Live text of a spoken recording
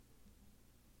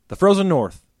The Frozen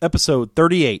North, Episode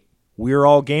 38, We're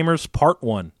All Gamers, Part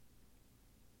 1.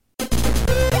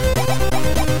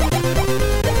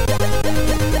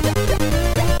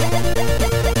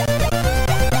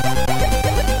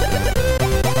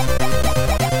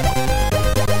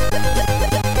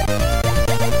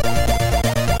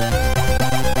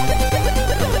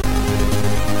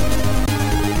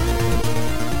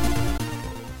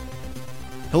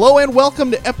 Hello and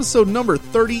welcome to episode number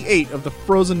 38 of the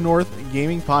Frozen North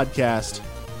Gaming Podcast.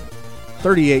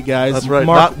 38, guys. That's right.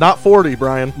 Mark- Not 40,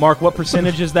 Brian. Mark, what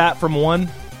percentage is that from 1?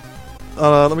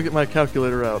 Let me get my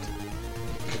calculator out.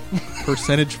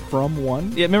 Percentage from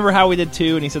 1? Yeah, remember how we did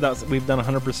 2, and he said we've done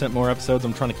 100% more episodes?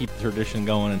 I'm trying to keep the tradition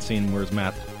going and seeing where his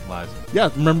math lies. Yeah,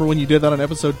 remember when you did that on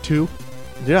episode 2?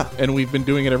 Yeah. And we've been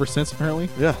doing it ever since, apparently?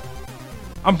 Yeah.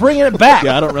 I'm bringing it back!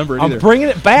 Yeah, I don't remember it either. I'm bringing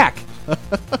it back!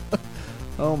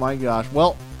 Oh my gosh.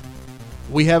 Well,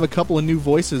 we have a couple of new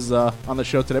voices on the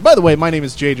show today. By the way, my name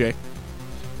is JJ.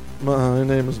 My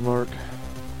name is Mark.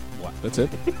 What? That's it?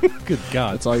 Good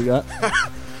God. That's all you got?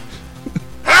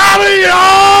 Howdy,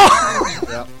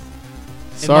 y'all! Yep.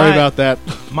 Sorry about that.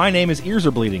 My name is Ears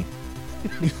Are Bleeding.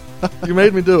 You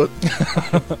made me do it.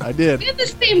 I did. We have the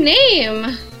same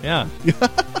name. Yeah.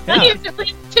 My name's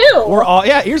Bleeding too. We're all,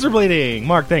 Ears Are Bleeding.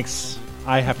 Mark, thanks.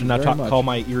 I have to now Very much. call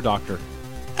my ear doctor.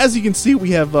 As you can see,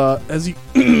 we have, You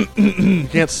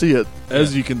can't see it.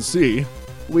 as you can see,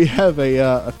 we have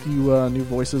a few new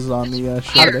voices on the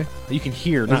show today. You can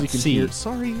hear, As not you can see. hear.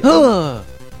 Sorry. Ugh.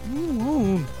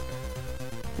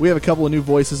 We have a couple of new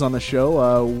voices on the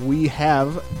show. We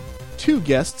have two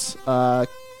guests,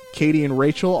 Katie and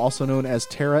Rachel, also known as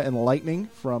Tara and Lightning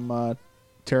from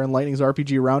Tara and Lightning's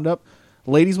RPG Roundup.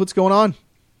 Ladies, what's going on?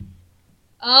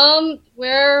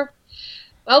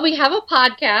 We have a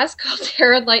podcast called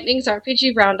Tara and Lightning's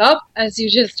RPG Roundup, as you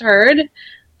just heard.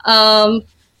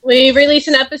 We release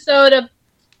an episode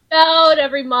about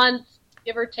every month,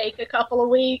 give or take a couple of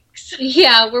weeks.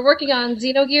 Yeah, we're working on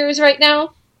Xenogears right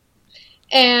now.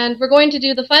 And we're going to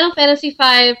do the Final Fantasy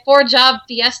V 4-job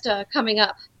fiesta coming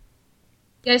up.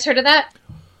 You guys heard of that?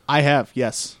 I have,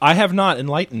 yes. I have not.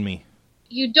 Enlightened me.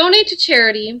 You donate to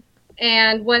charity,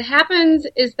 and what happens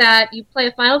is that you play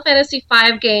a Final Fantasy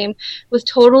V game with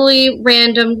totally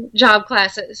random job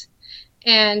classes.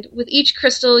 And with each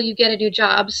crystal, you get a new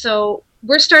job. So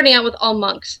we're starting out with all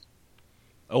monks.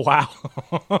 Oh, wow.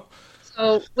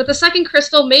 So with the second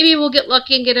crystal, maybe we'll get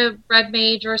lucky and get a red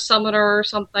mage or a summoner or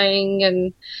something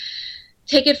and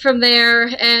take it from there.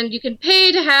 And you can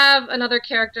pay to have another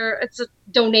character. It's a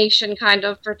donation kind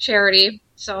of for charity.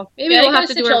 So maybe we'll have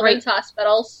to do children's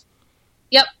hospitals.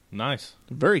 Yep. Nice.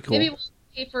 Very cool. Maybe we'll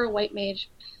pay for a white mage.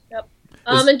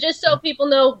 And just so people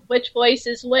know which voice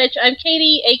is which, I'm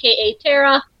Katie, a.k.a.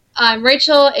 Tara. I'm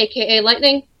Rachel, a.k.a.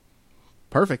 Lightning.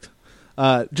 Perfect.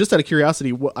 Just out of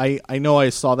curiosity, I know I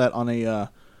saw that on a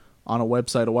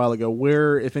website a while ago.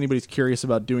 Where, if anybody's curious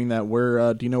about doing that,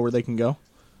 where do you know where they can go?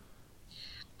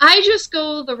 I just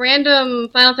go the random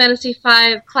Final Fantasy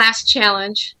V class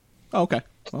challenge. Oh, okay.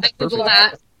 Well, I Google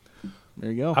perfect. that.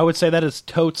 There you go. I would say that is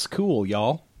totes cool,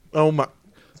 y'all. Oh, my.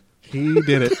 He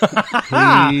did it.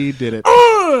 He did it.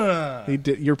 He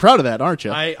did. You're proud of that, aren't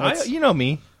you? You know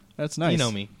me. That's nice. You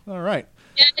know me. All right.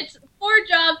 Yeah, it's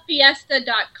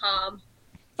 4jobfiesta.com.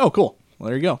 Oh, cool. Well,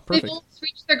 there you go. Perfect. People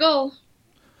reach their goal.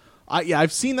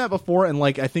 I've seen that before, and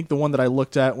I think the one that I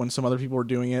looked at when some other people were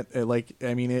doing it,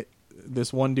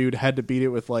 this one dude had to beat it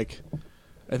with I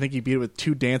think he beat it with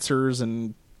 2 dancers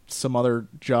and some other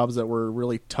jobs that were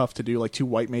really tough to do, like 2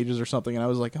 white mages or something. And I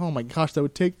was like, oh my gosh, that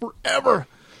would take forever.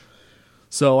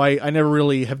 So I never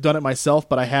really have done it myself,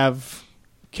 but I have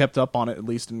kept up on it at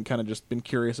least and kind of just been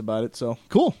curious about it. So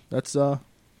cool. That's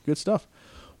good stuff.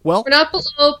 Well, We're not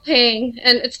below paying,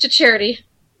 and it's to charity.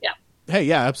 hey,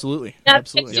 yeah, absolutely. Yeah,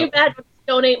 Absolutely. it's too bad we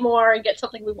donate more and get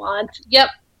something we want. Yep.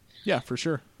 Yeah, for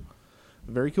sure.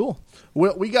 Very cool.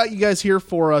 Well, we got you guys here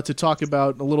for to talk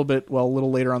about a little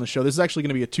later on the show. This is actually going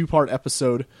to be a 2-part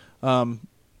episode. We're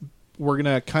going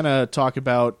to kind of talk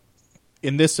about,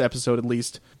 in this episode at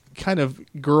least, kind of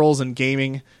girls and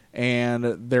gaming and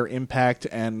their impact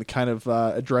and kind of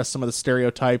address some of the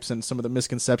stereotypes and some of the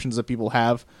misconceptions that people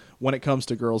have when it comes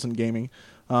to girls and gaming.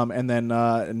 And then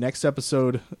next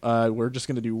episode, we're just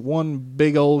going to do one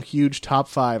big old huge top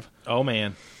 5. Oh,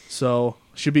 man. So,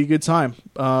 should be a good time.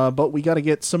 But we got to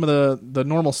get some of the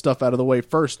normal stuff out of the way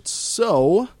first.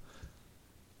 So,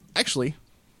 actually,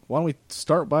 why don't we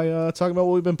start by talking about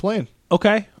what we've been playing?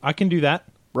 Okay, I can do that.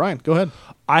 Brian, go ahead.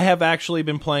 I have actually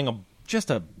been playing just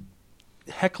a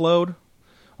heckload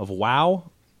of WoW.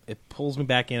 It pulls me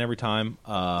back in every time.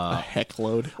 A heck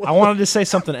load. I wanted to say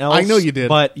something else. I know you did.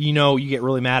 But, you get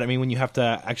really mad at me when you have to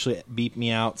actually beep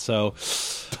me out. So,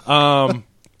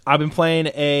 I've been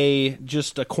playing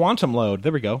just a Quantum load.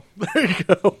 There we go. There you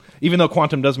go. Even though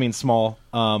Quantum does mean small.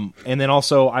 And then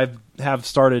also I have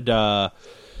started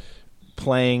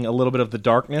playing a little bit of The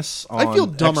Darkness on I feel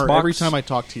dumber Xbox. every time I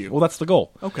talk to you. Well, that's the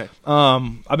goal. Okay.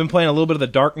 I've been playing a little bit of The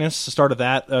Darkness. Started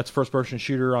that. It's a first-person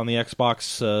shooter on the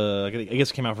Xbox. I guess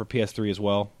it came out for PS3 as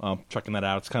well. Checking that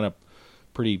out. It's kind of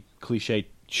pretty cliche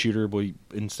shooter, but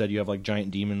instead you have like giant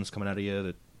demons coming out of you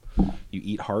that you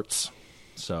eat hearts.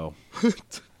 So,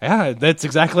 yeah, that's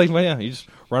exactly. Yeah, you just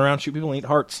run around, shoot people, and eat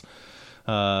hearts.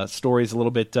 Story's a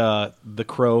little bit The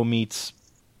Crow meets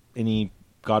any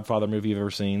Godfather movie you've ever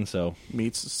seen. So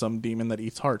Meets some demon that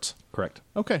eats hearts. correct.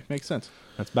 Okay, makes sense.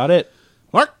 That's about it.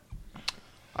 Mark?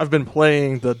 I've been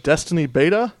playing the Destiny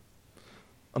beta.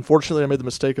 Unfortunately, I made the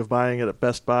mistake of buying it at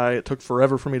Best Buy. It took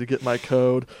forever for me to get my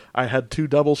code. I had 2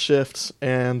 double shifts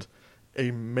and a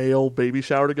male baby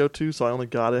shower to go to, so I only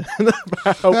got in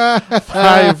about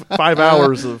 5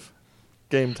 hours of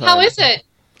game time. How is it?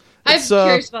 I'm It's,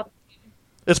 curious about.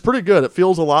 It's pretty good. It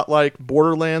feels a lot like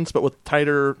Borderlands, but with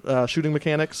tighter shooting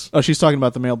mechanics. Oh, she's talking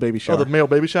about the male baby shower. Oh, the male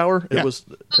baby shower? Yeah. It was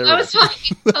I terrible. was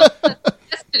talking about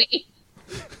Destiny.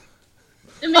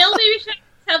 The male baby showers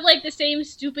have like the same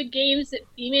stupid games that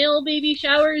female baby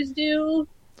showers do.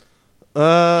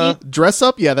 Dress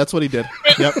up? Yeah, that's what he did.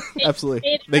 Yep,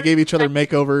 absolutely. They gave each other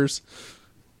makeovers.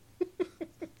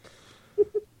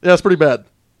 Yeah, it's pretty bad.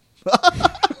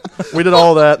 We did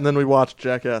all that, and then we watched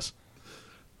Jackass.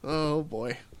 Oh,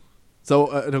 boy.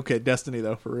 So, okay, Destiny,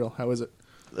 though, for real. How is it?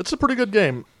 It's a pretty good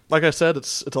game. Like I said,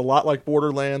 it's a lot like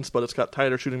Borderlands, but it's got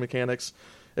tighter shooting mechanics.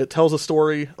 It tells a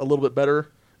story a little bit better.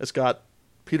 It's got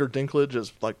Peter Dinklage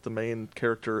as like the main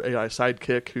character AI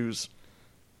sidekick who's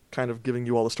kind of giving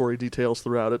you all the story details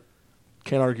throughout it.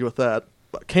 Can't argue with that.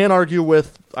 But can argue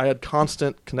with I had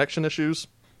constant connection issues.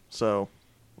 So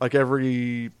like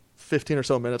every 15 or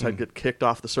so minutes I'd get kicked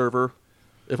off the server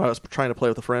if I was trying to play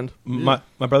with a friend. My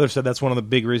brother said that's one of the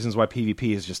big reasons why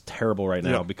PvP is just terrible right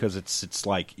now Yeah. because it's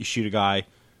like you shoot a guy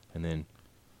and then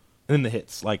the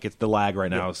hits like it's the lag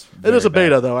right now is It is a very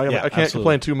beta bad. though. I Yeah, can't absolutely.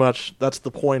 complain too much. That's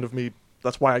the point of me.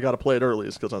 That's why I got to play it early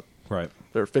is because Right.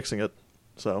 they're fixing it.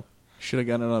 So Should have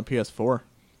gotten it on PS4.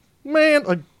 man,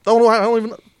 I don't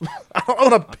even I don't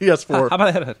own a PS4. How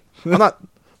about that? I'm not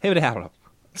Hey, what happened?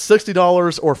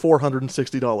 $60 or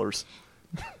 $460.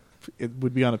 It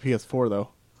would be on a PS4, though.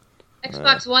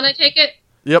 Xbox One, I take it.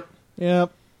 Yep,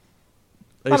 Yep.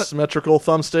 asymmetrical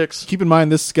thumbsticks. Keep in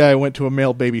mind, this guy went to a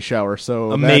male baby shower,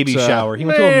 so A maybe shower. He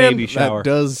went to a man, maybe shower. That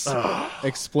does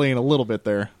explain a little bit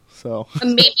there. So A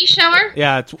maybe shower.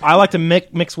 Yeah, I like to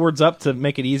mix words up to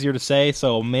make it easier to say.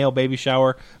 So male baby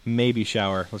shower, maybe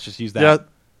shower. Let's just use that. Yeah,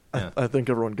 Yeah. I think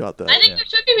everyone got that. I think there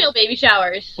should be real baby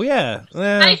showers. Well, yeah.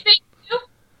 I think so.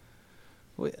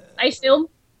 Well, I assume.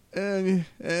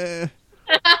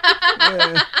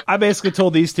 I basically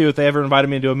told these two if they ever invited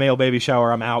me to a male baby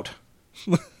shower, I'm out.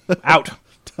 Out.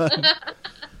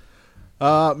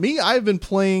 me, I've been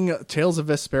playing Tales of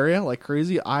Vesperia like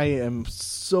crazy. I am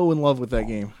so in love with that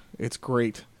game. It's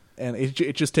great, and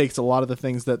it just takes a lot of the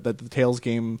things that the Tales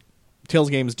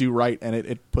games do right, and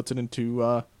it puts it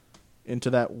into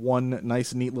that one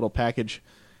nice, neat little package.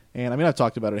 And I mean, I've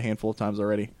talked about it a handful of times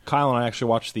already. Kyle and I actually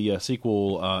watched the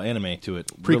sequel anime to it.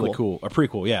 Prequel. Really cool. A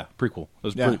prequel, yeah. Prequel. It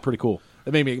was Yeah. pretty cool.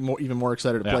 It made me even more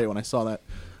excited to Yeah. play it when I saw that.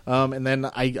 And then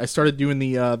I started doing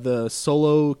the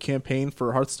solo campaign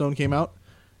for Hearthstone came out,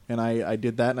 and I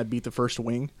did that, and I beat the first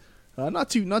wing. Not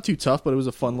too tough, but it was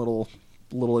a fun little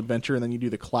adventure. And then you do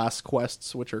the class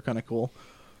quests, which are kind of cool.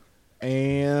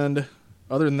 And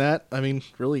other than that, I mean,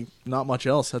 really not much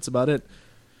else. That's about it.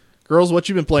 Girls, what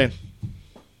you been playing?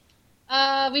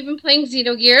 We've been playing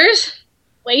Xenogears,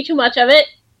 Way too much of it.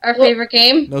 our favorite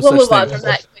game. No We'll such move thing. on from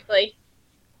that quickly.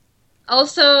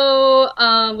 Also,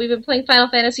 we've been playing Final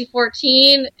Fantasy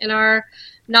XIV in our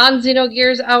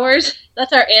non-Xenogears hours.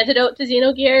 That's our antidote to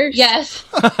Xenogears. Yes.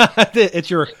 It's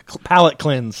your palate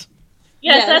cleanse.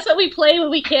 Yes, Yes. that's what we play when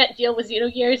we can't deal with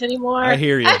Xenogears anymore. I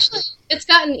hear you. Actually, it's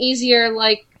gotten easier,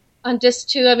 like, on Disc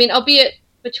 2. I mean, albeit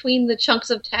between the chunks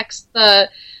of text, the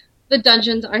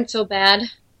dungeons aren't so bad.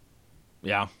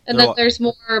 Yeah. And They're then there's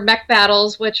more mech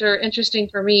battles, which are interesting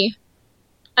for me.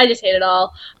 I just hate it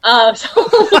all. So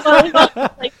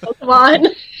like Pokemon.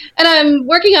 And I'm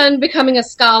working on becoming a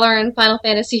scholar in Final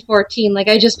Fantasy XIV. Like,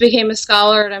 I just became a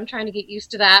scholar, and I'm trying to get used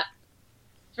to that.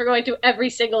 We're going through every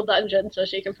single dungeon so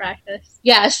she can practice.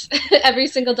 Yes, every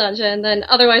single dungeon. Then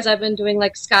otherwise, I've been doing,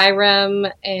 like,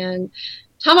 Skyrim and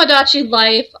Tamagotchi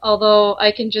life, although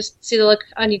I can just see the look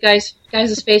on you guys'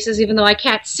 faces, even though I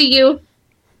can't see you.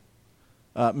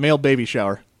 Male baby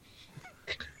shower.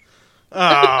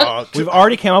 Oh, We've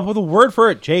already came up with a word for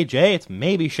it, JJ. It's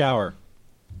maybe shower.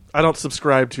 I don't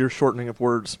subscribe to your shortening of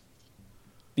words.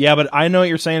 Yeah, but I know what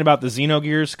you're saying about the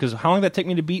Xenogears, because how long did that take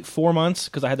me to beat? 4 months?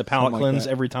 Because I had the palate Something like cleanse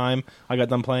that. every time I got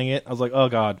done playing it. I was like, oh,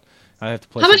 God, I have to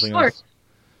play How many something hours? else.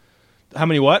 How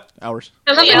many what? Hours.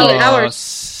 How many Uh, hours?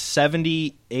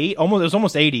 78. It was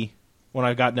almost 80 when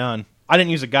I got done. I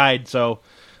didn't use a guide, so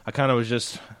I kind of was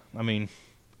just,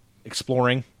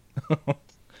 exploring.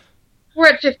 We're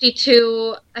at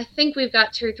 52. I think we've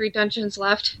got 2 or 3 dungeons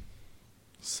left.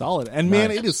 Solid. And man,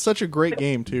 Nice. it is such a great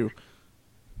game too.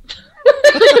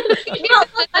 You don't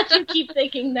let you keep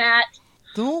thinking that.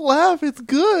 Don't laugh, it's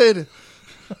good.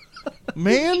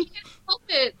 Man, Help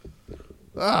it.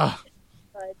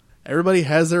 everybody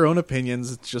has their own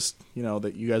opinions. It's just,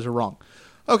 that you guys are wrong.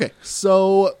 Okay,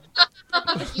 so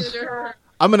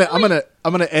I'm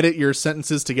gonna edit your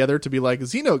sentences together to be like,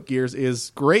 Xenogears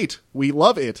is great. We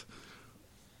love it.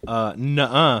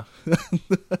 Nuh-uh.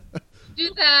 Do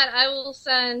that. I will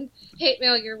send hate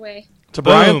mail your way. To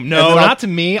Brian? Boom. No, And then not to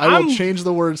me. I will change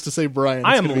the words to say Brian.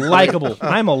 I It's am gonna be great. likable.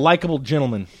 I am a likable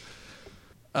gentleman.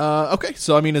 Okay,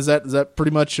 so is that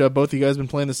pretty much both of you guys been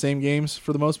playing the same games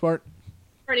for the most part?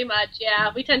 Pretty much,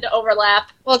 yeah. We tend to overlap.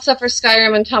 Well, except for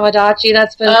Skyrim and Tamagotchi.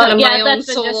 That's been kind of yeah, my own that's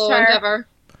been just solo her. endeavor.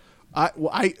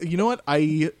 You know what?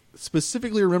 I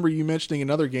specifically remember you mentioning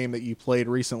another game that you played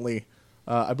recently.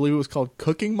 I believe it was called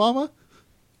Cooking Mama.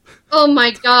 Oh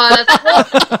my god.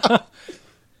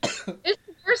 It's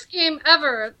the worst game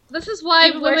ever. This is why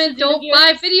Even worse women than don't Xenogears?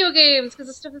 buy video games, because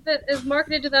the stuff that is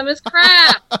marketed to them is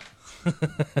crap.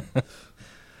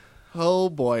 Oh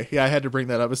boy, yeah, I had to bring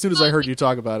that up as soon as I heard you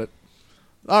talk about it.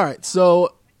 All right,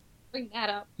 so Bring that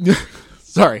up.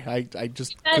 sorry, I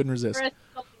just couldn't resist.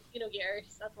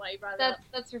 Xenogears. That's why you brought it up.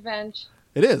 That's revenge.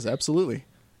 It is absolutely.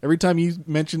 Every time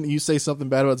you say something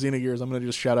bad about Xenogears, I'm going to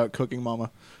just shout out Cooking Mama.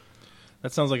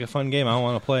 That sounds like a fun game. I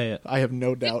want to play it. I have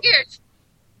no doubt. Gears.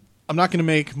 I'm not going to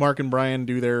make Mark and Brian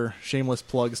do their shameless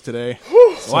plugs today.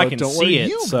 Well, I can don't see worry. it,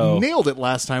 You so nailed it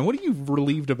last time. What are you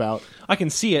relieved about? I can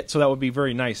see it, so that would be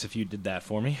very nice if you did that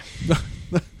for me.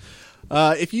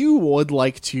 If you would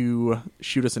like to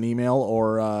shoot us an email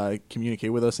or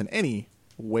communicate with us in any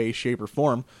way, shape, or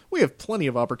form, we have plenty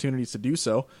of opportunities to do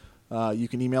so. You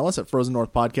can email us at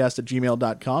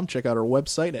frozennorthpodcast@gmail.com. Check out our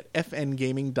website at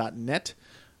fngaming.net.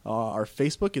 Our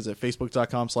Facebook is at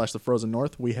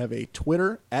facebook.com/thefrozennorth. We have a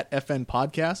Twitter at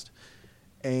FNPodcast.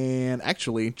 And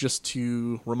actually, just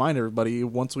to remind everybody,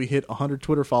 once we hit 100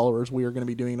 Twitter followers, we are going to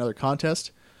be doing another contest.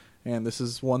 And this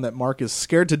is one that Mark is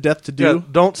scared to death to do. Yeah,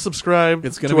 don't subscribe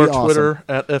It's to gonna our be awesome. Twitter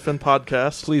at FN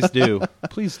Podcast. Please do.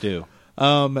 Please do.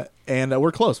 And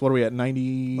we're close. What are we at?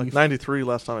 90? Like 93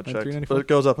 last time I checked, 93, 94? but it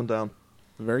goes up and down.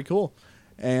 Very cool.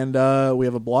 And we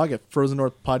have a blog at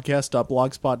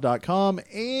frozennorthpodcast.blogspot.com.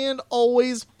 And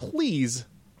always, please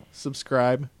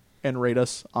subscribe and rate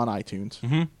us on iTunes.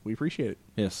 Mm-hmm. We appreciate it.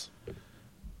 Yes.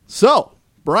 So,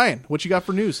 Brian, what you got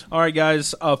for news? All right,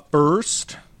 guys.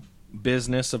 First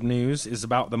business of news is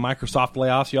about the Microsoft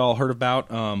layoffs you all heard about.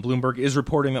 Bloomberg is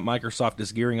reporting that Microsoft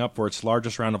is gearing up for its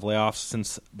largest round of layoffs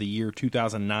since the year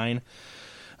 2009.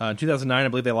 In 2009, I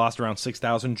believe they lost around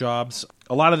 6,000 jobs.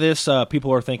 A lot of this,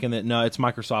 people are thinking that, no, it's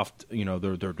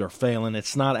Microsoft, they're failing.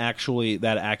 It's not actually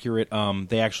that accurate.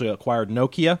 They actually acquired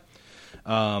Nokia,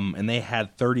 and they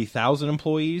had 30,000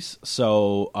 employees.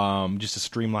 So just to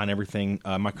streamline everything,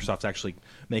 Microsoft's actually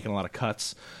making a lot of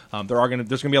cuts. There's going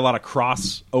to be a lot of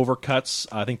crossover cuts.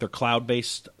 I think their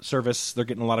cloud-based service, they're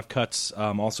getting a lot of cuts.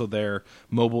 Also, their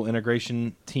mobile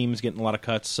integration team's getting a lot of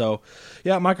cuts. So,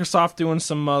 yeah, Microsoft doing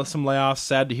some layoffs.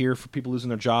 Sad to hear for people losing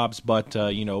their jobs, but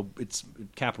it's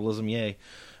capitalism. Yay!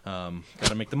 Got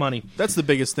to make the money. That's the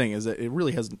biggest thing, is that it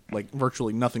really has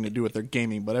virtually nothing to do with their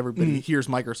gaming, but everybody hears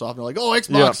Microsoft and they're like, oh, Xbox.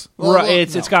 Yeah. Well, Right, well,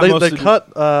 it's no. got They most of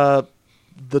cut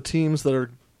the teams that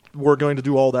were going to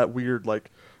do all that weird, like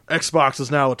Xbox is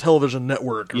now a television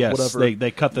network or Yes, whatever.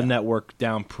 they cut the network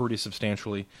down pretty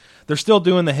substantially. They're still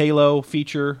doing the Halo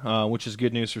feature, which is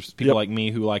good news for people Yep. like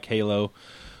me who like Halo.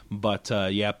 But,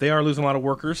 they are losing a lot of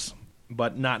workers,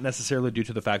 but not necessarily due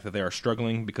to the fact that they are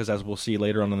struggling, because as we'll see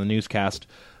later on in the newscast,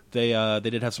 they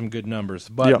did have some good numbers.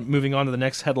 But Yep. moving on to the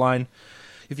next headline,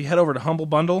 if you head over to Humble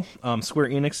Bundle, Square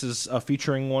Enix is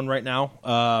featuring one right now.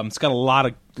 It's got a lot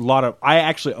of. I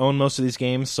actually own most of these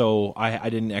games, so I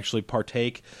didn't actually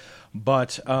partake.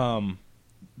 But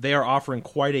they are offering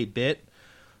quite a bit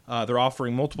They're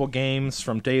offering multiple games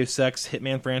from Deus Ex,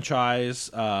 Hitman franchise.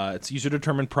 It's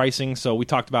user-determined pricing, so we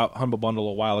talked about Humble Bundle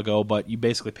a while ago, but you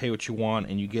basically pay what you want,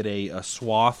 and you get a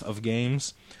swath of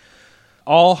games.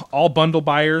 All bundle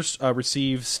buyers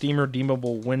receive Steam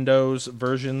redeemable Windows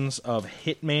versions of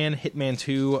Hitman, Hitman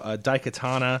 2,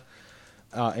 Daikatana,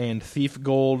 and Thief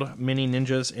Gold, Mini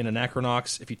Ninjas, and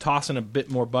Anachronox. If you toss in a bit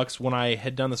more bucks, when I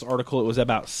had done this article, it was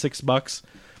about $6.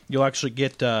 You'll actually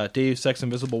get Deus Ex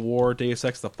Invisible War, Deus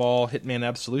Ex The Fall, Hitman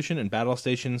Absolution, and Battle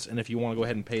Stations. And if you want to go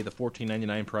ahead and pay the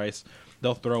 $14.99 price,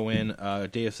 they'll throw in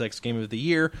Deus Ex Game of the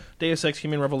Year, Deus Ex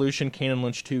Human Revolution, Kane and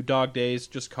Lynch 2, Dog Days,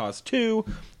 Just Cause 2,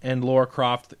 and Lara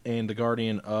Croft and the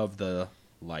Guardian of the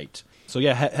Light. So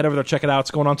yeah, head over there, check it out.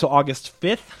 It's going on until August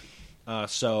 5th.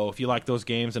 So if you like those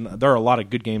games, and there are a lot of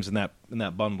good games in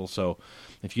that bundle, so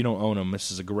if you don't own them,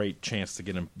 this is a great chance to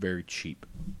get them very cheap.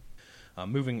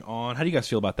 Moving on, how do you guys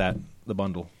feel about that? The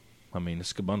bundle. I mean,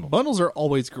 it's a good bundle. Bundles are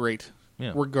always great,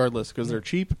 Yeah. regardless, because they're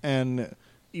cheap, and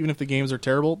even if the games are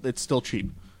terrible, it's still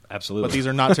cheap. Absolutely. But these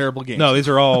are not terrible games. No, these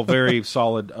are all very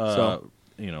solid. So.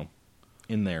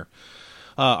 In there.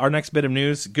 Our next bit of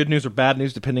news, good news or bad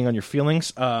news, depending on your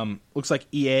feelings. Looks like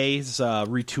EA's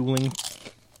retooling.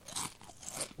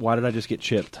 Why did I just get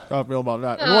chipped? How I feel about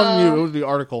that. It wasn't you. It was the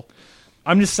article.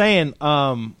 I'm just saying.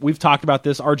 We've talked about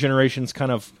this. Our generation's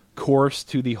kind of course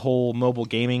to the whole mobile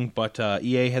gaming, but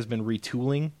EA has been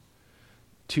retooling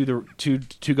to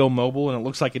go mobile, and it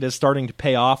looks like it is starting to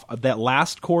pay off. That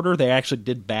last quarter, they actually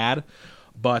did bad,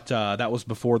 but that was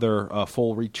before their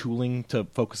full retooling to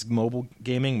focus mobile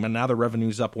gaming. And now their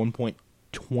revenue's up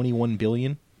 1.21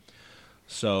 billion.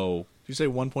 So, Did you say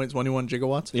 1.21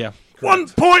 gigawatts? yeah,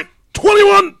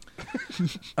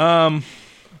 1.21.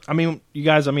 I mean, you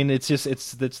guys. I mean, it's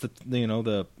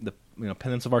the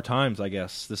penance of our times. I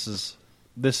guess this is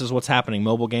what's happening.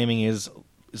 Mobile gaming is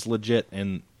legit,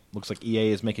 and looks like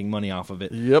EA is making money off of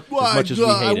it. Yep. Well, As much as we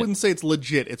hate I it. wouldn't say it's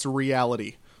legit. It's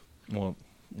reality. Well,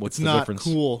 what's It's the not difference?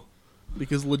 cool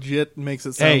because legit makes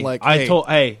it sound Hey, like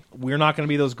we're not going to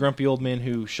be those grumpy old men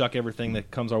who shuck everything that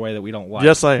comes our way that we don't like.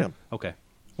 Yes, I am. Okay.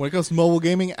 when it comes to mobile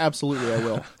gaming, absolutely I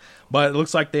will. But it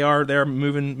looks like they're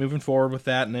moving forward with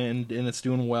that, and it's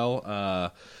doing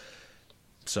well.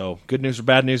 So good news or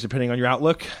bad news, depending on your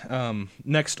outlook.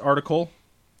 Next article.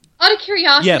 Out of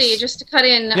curiosity, Yes. just to cut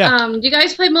in, Yeah. do you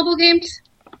guys play mobile games?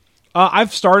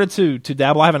 I've started to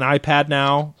dabble. I have an iPad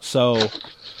now, so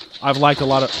I've liked a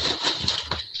lot of.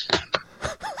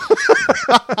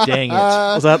 Dang it!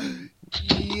 Was that?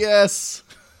 Yes.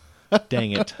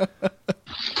 Dang it!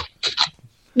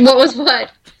 What was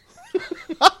what?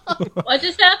 What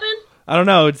just happened? I don't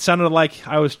know. It sounded like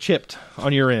I was chipped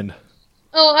on your end.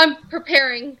 Oh, I'm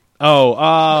preparing.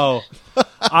 Oh!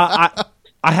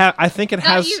 I think it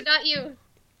has. Not you.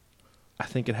 I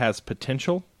think it has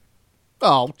potential.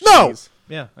 Oh, No! jeez.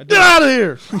 Yeah, I do. Get out of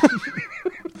here!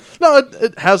 No,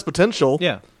 it has potential.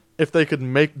 Yeah. If they could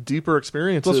make deeper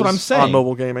experiences That's what I'm saying. on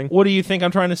mobile gaming. What do you think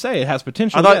I'm trying to say? It has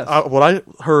potential. I thought yes. what I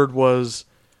heard was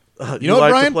You know what, like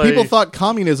to Brian? play- People thought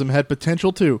communism had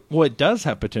potential too. Well, it does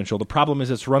have potential. The problem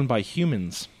is it's run by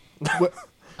humans.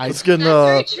 It's getting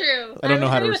That's very true. I don't know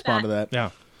how to agree with respond to that. Yeah.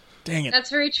 Dang it.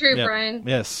 That's very true, Yeah. Brian.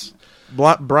 Yes.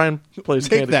 Brian plays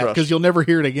Take Candy that Crush. because you'll never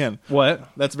hear it again. What?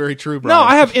 That's very true, Brian. No,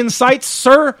 I have insights,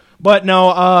 sir. But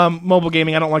no, mobile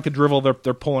gaming. I don't like the drivel they're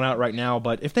pulling out right now.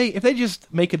 But if they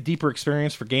just make a deeper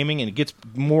experience for gaming and it gets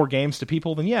more games to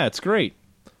people, then yeah, it's great.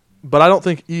 But I don't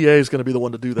think EA is going to be the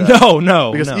one to do that.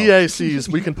 No, Because no. EA sees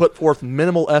we can put forth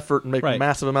minimal effort and make Right.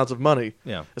 massive amounts of money.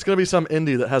 Yeah. It's going to be some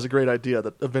indie that has a great idea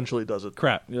that eventually does it.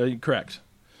 Correct. Correct.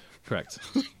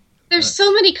 There's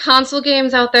so many console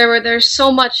games out there where there's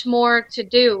so much more to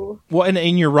do. Well,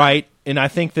 and you're right, and I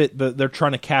think that they're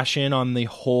trying to cash in on the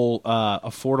whole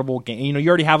affordable game. You know, you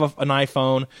already have an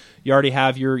iPhone, you already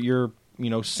have your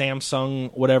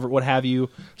Samsung, whatever, what have you.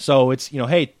 So it's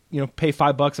hey, pay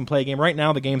 $5 and play a game. Right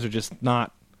now, the games are just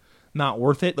not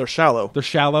worth it. They're shallow. They're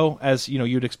shallow, as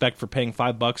you'd expect for paying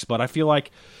 $5. But I feel like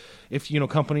if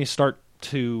companies start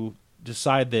to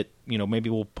decide that maybe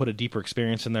we'll put a deeper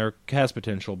experience in there, it has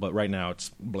potential. But right now,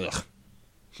 it's blech.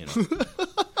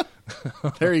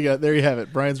 There you go. There you have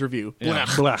it. Brian's review. Yeah.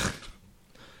 Blech.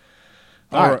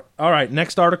 All right.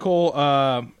 Next article.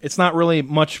 It's not really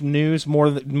much news. More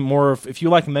of if you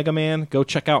like Mega Man, go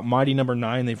check out Mighty No.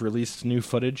 9. They've released new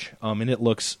footage, and it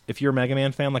looks. If you're a Mega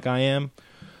Man fan like I am,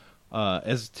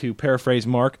 as to paraphrase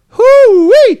Mark,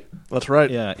 hoo-wee! That's right.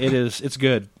 Yeah, it is. It's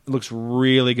good. It looks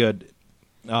really good.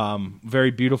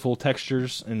 Very beautiful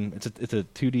textures, and it's a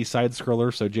 2D side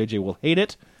scroller. So JJ will hate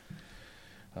it.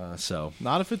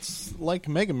 Not if it's like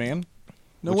Mega Man.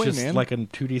 No which way, is man. like a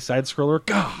 2D side scroller.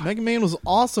 God. Mega Man was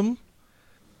awesome.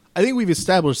 I think we've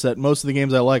established that most of the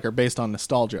games I like are based on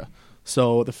nostalgia.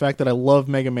 So the fact that I love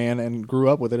Mega Man and grew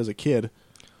up with it as a kid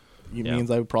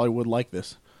means I probably would like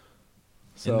this.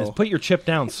 So Put your chip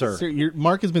down, sir.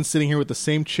 Mark has been sitting here with the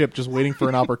same chip, just waiting for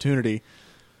an opportunity.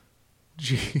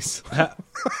 Jeez.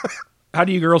 How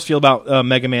do you girls feel about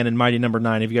Mega Man and Mighty Number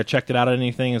 9? Have you guys checked it out or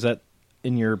anything? Is that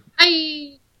in your...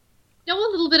 I know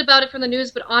a little bit about it from the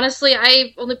news, but honestly,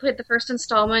 I only played the first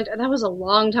installment, and that was a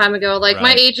long time ago. Like, my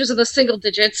Right. age was in the single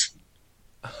digits.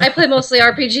 I play mostly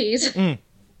RPGs.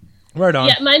 Right on.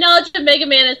 Yeah, my knowledge of Mega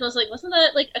Man is mostly, wasn't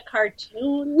that like a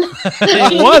cartoon?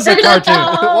 It was a cartoon.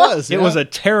 It was. It was a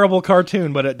terrible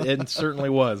cartoon, but it certainly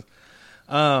was.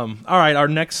 All right, our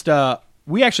next...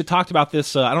 we actually talked about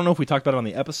this. I don't know if we talked about it on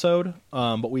the episode,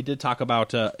 but we did talk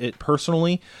about it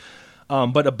personally.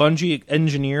 But a Bungie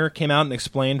engineer came out and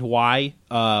explained why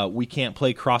we can't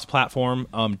play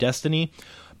cross-platform Destiny.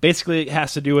 Basically, it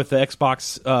has to do with the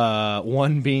Xbox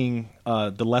One being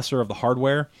the lesser of the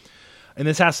hardware, and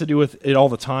this has to do with it all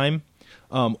the time.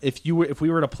 If we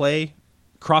were to play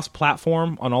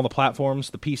cross-platform on all the platforms,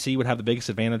 the PC would have the biggest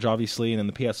advantage, obviously, and then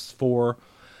the PS4.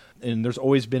 And there's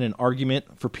always been an argument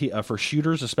for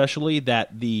shooters, especially,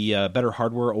 that the better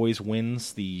hardware always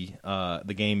wins the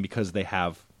game because they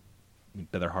have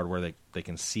better hardware. They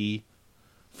can see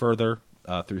further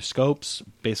through scopes,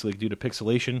 basically due to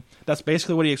pixelation. That's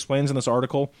basically what he explains in this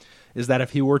article. Is that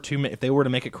if they were to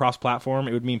make it cross-platform,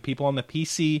 it would mean people on the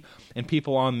PC and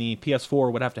people on the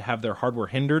PS4 would have to have their hardware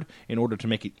hindered in order to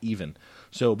make it even.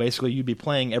 So basically, you'd be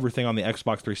playing everything on the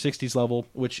Xbox 360's level,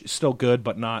 which is still good,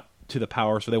 but not to the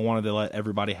power. So they wanted to let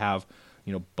everybody have,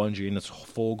 Bungie in its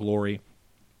full glory.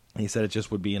 And he said it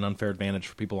just would be an unfair advantage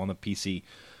for people on the PC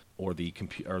or the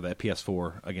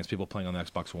PS4 against people playing on the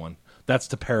Xbox One. That's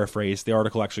to paraphrase. The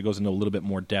article actually goes into a little bit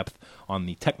more depth on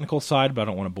the technical side, but I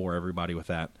don't want to bore everybody with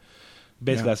that.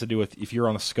 Basically, has to do with if you're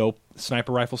on a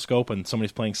sniper rifle scope, and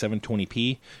somebody's playing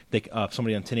 720p,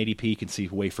 somebody on 1080p can see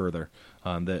way further.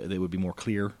 They would be more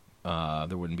clear.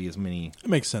 There wouldn't be as many. It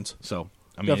makes sense. So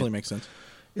Definitely makes sense.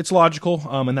 It's logical,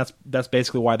 and that's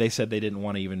basically why they said they didn't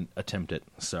want to even attempt it.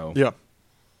 So Yeah.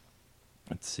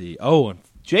 let's see. Oh, and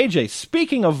JJ,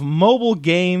 speaking of mobile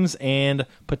games and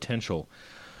potential,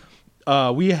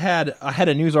 I had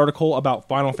a news article about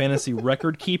Final Fantasy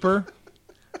Record Keeper.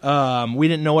 We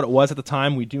didn't know what it was at the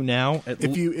time. We do now.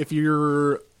 If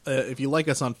you like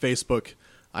us on Facebook,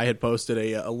 I had posted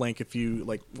a link.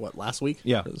 Last week,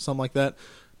 Yeah. something like that.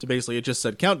 To basically, it just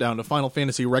said countdown to Final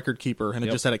Fantasy Record Keeper, and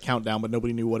it just had a countdown, but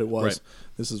nobody knew what it was. Right.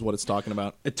 This is what it's talking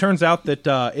about. It turns out that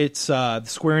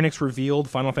Square Enix revealed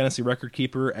Final Fantasy Record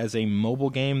Keeper as a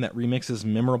mobile game that remixes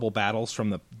memorable battles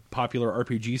from the popular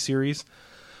RPG series.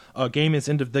 The game is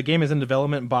in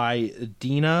development by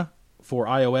Dina for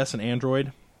iOS and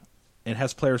Android, and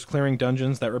has players clearing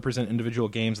dungeons that represent individual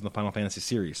games in the Final Fantasy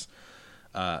series.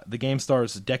 The game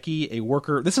stars Deki, a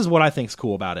worker. This is what I think is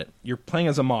cool about it. You're playing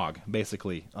as a Mog,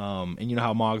 basically. And you know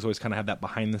how Mogs always kind of have that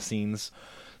behind-the-scenes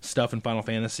stuff in Final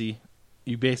Fantasy.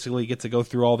 You basically get to go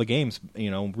through all the games,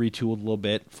 retooled a little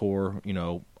bit for,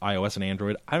 iOS and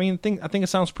Android. I think it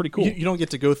sounds pretty cool. You don't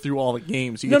get to go through all the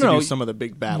games. You get to do some of the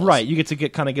big battles. Right, you get to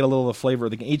get a little of the flavor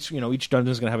of the game. Each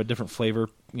dungeon is going to have a different flavor,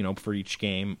 for each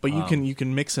game. But you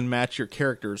can mix and match your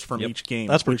characters from each game.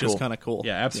 That's pretty which cool. is kind of cool.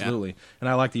 Yeah, absolutely. Yeah. And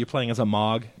I like that you're playing as a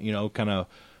Mog, kind of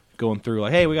going through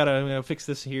like, hey, we got to fix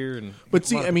this here. But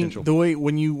see, the way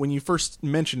when you first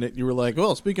mentioned it, you were like,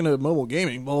 well, speaking of mobile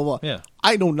gaming, blah, blah, blah. Yeah.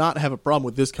 I do not have a problem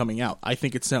with this coming out. I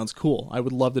think it sounds cool. I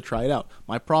would love to try it out.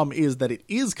 My problem is that it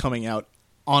is coming out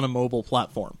on a mobile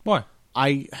platform. Why?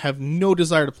 I have no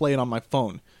desire to play it on my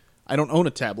phone. I don't own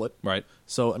a tablet. Right.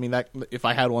 So, that if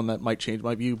I had one, that might change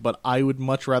my view. But I would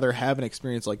much rather have an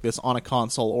experience like this on a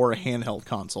console or a handheld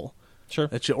console. Sure.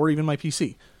 Or even my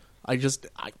PC. I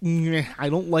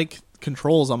don't like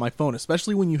controls on my phone,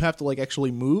 especially when you have to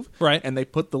actually move. Right. And they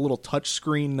put the little touch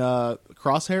screen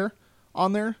crosshair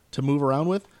on there to move around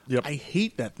with. Yep. I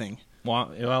hate that thing. Well,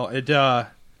 the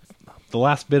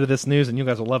last bit of this news, and you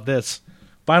guys will love this.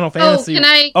 Final Fantasy. Can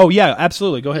I? Oh yeah,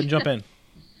 absolutely. Go ahead and jump in.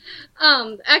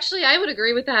 Actually, I would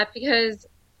agree with that because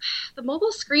the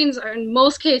mobile screens in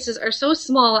most cases are so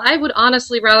small. I would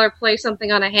honestly rather play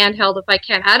something on a handheld if I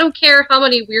can. I don't care how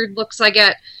many weird looks I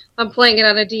get if I'm playing it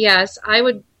on a DS. I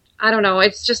don't know.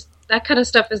 It's just that kind of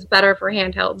stuff is better for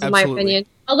handhelds, in my opinion.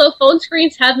 Although phone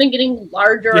screens have been getting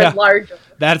larger and larger.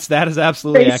 That is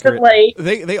absolutely accurate.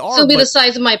 Recently. They are. It'll be the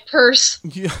size of my purse.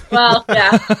 Yeah. Well,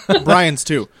 yeah. Brian's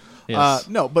too. Yes.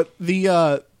 No, but the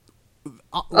A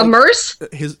merce?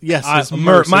 his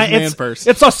Mer- man purse.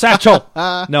 It's a satchel.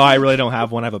 No, I really don't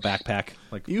have one. I have a backpack.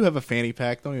 You have a fanny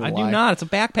pack. Don't even I lie. do not. It's a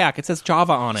backpack. It says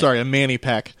Java on it. Sorry, a manny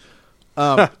pack.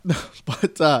 But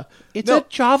It's no, a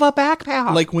Java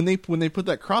backpack. like when they put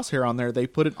that crosshair on there, they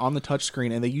put it on the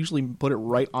touchscreen, and they usually put it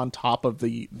right on top of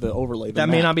the overlay. that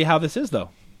may not be how this is, though.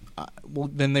 Well,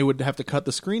 then they would have to cut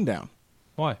the screen down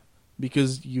Why?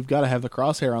 because you've got to have the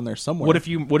crosshair on there somewhere. What if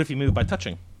you move by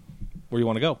touching? Where you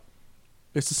want to go?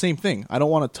 It's the same thing. I don't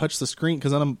want to touch the screen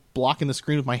because then I'm blocking the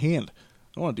screen with my hand.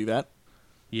 I don't want to do that.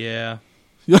 Yeah.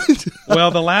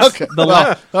 Well, the last, Okay. All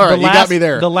right, you got me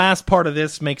there. The last part of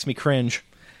this makes me cringe.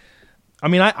 I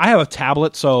mean, I have a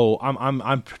tablet, so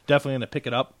I'm definitely going to pick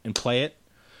it up and play it.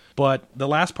 But the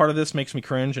last part of this makes me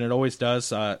cringe, and it always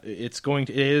does. It is going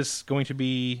to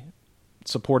be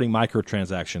supporting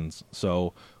microtransactions.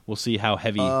 So we'll see how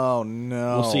heavy. Oh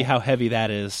no! We'll see how heavy that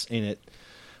is in it.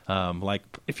 Like,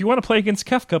 if you want to play against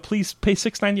Kefka, please pay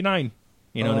 $6.99.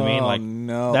 You know what I mean? Like,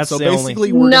 no. that's so the basically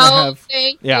only. we're no, gonna have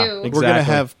thank Yeah, you. exactly. we're gonna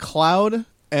have Cloud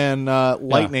and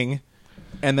Lightning,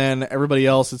 and then everybody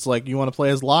else. It's like, you want to play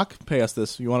as Locke? Pay us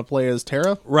this. You want to play as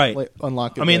Terra? Right.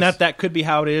 Unlock it. I mean, this. that could be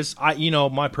how it is.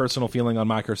 My personal feeling on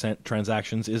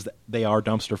microtransactions is that they are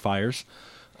dumpster fires,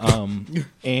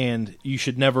 and you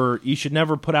should never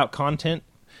put out content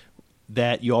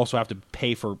that you also have to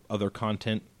pay for other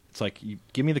content. It's like, you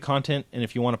give me the content, and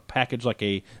if you want to package like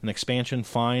an expansion,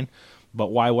 fine. But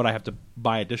why would I have to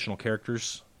buy additional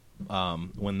characters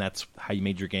when that's how you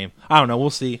made your game? I don't know. We'll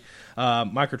see.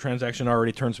 Microtransaction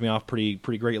already turns me off pretty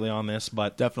greatly on this,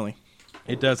 but definitely.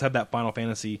 it does have that Final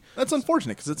Fantasy. That's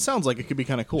unfortunate because it sounds like it could be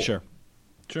kind of cool. Sure.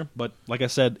 But like I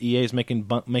said, EA is making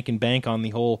bank on the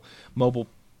whole mobile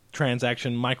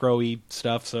transaction micro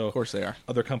stuff. So Of course they are.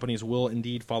 other companies will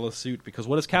indeed follow suit, because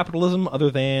what is capitalism other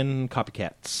than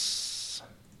copycats?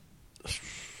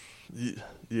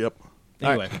 Yep.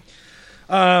 Anyway,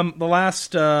 the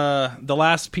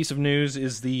last piece of news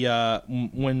is when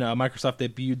Microsoft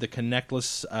debuted the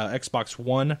Connectless Xbox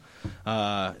One,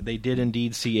 they did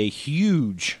indeed see a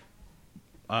huge,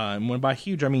 and when by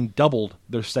huge I mean doubled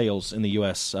their sales in the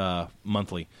U.S.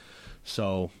 Monthly.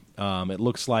 So it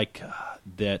looks like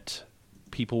that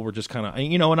people were just kind of,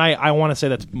 and I want to say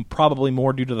that's probably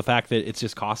more due to the fact that it's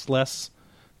just cost less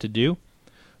to do,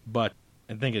 but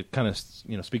I think it kind of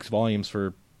speaks volumes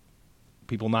for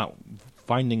people not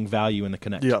finding value in the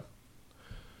Kinect. Yep.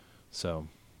 So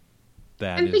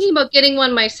I'm thinking about getting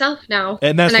one myself now.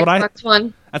 And that's an what Xbox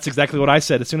One. That's exactly what I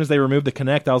said. As soon as they removed the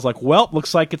Kinect, I was like, well,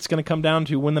 looks like it's going to come down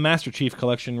to when the Master Chief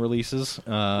Collection releases.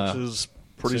 Which is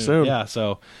pretty soon. Yeah,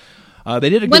 so they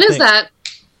did a good When is thing. that?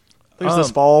 I think it's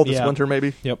this fall, this yeah. winter,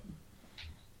 maybe. Yep.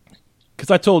 Because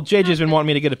I told JJ's been wanting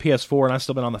me to get a PS4, and I've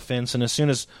still been on the fence. And as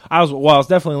soon as I was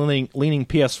definitely leaning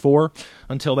PS4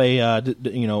 until they,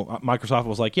 Microsoft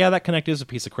was like, yeah, that Kinect is a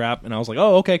piece of crap. And I was like,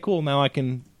 oh, okay, cool. Now I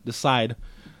can decide,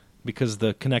 because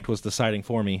the Kinect was deciding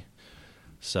for me.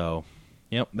 So,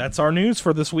 yep, that's our news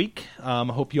for this week. I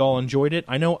hope you all enjoyed it.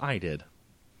 I know I did.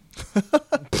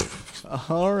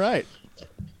 All right.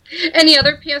 Any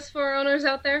other PS4 owners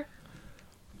out there?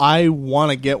 I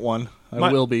want to get one.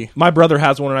 I will be. My brother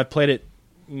has one, and I've played it,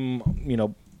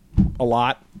 a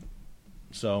lot.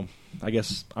 So I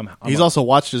guess He's also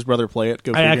watched his brother play it.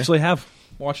 Go I figure. actually have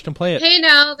watched him play it. Hey,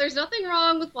 now, there's nothing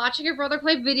wrong with watching your brother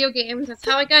play video games. That's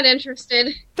how I got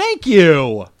interested. Thank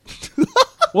you.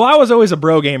 Well, I was always a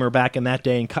bro gamer back in that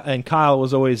day, and Kyle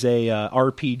was always a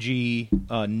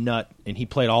RPG nut, and he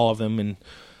played all of them. And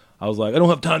I was like, I don't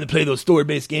have time to play those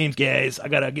story-based games, guys. I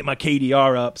gotta get my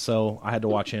KDR up, so I had to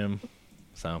watch him.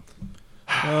 So,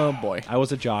 Oh boy. I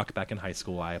was a jock back in high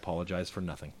school. I apologize for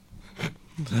nothing.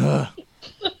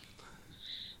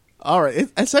 All right.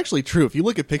 It's actually true. If you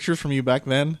look at pictures from you back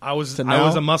then, I was to now,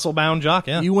 a muscle-bound jock.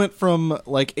 Yeah, you went from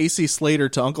like AC Slater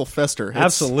to Uncle Fester.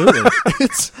 absolutely.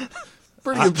 It's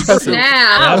pretty impressive.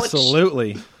 Now,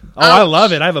 Absolutely. Oh, I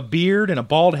love it. I have a beard and a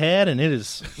bald head, and it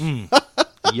is,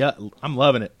 yeah, I'm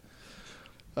loving it.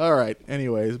 All right.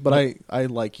 Anyways, but I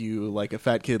like you like a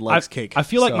fat kid likes cake. I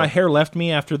feel like so- my hair left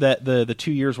me after that the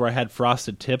 2 years where I had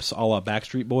frosted tips, a la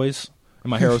Backstreet Boys, and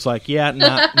my hair was like, yeah,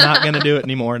 not gonna do it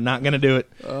anymore, not gonna do it,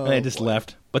 and it just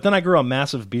left. But then I grew a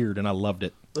massive beard, and I loved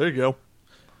it. There you go.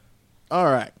 All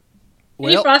right. can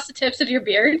you frost the tips of your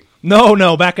beard?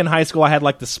 No, back in high school I had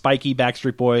like the spiky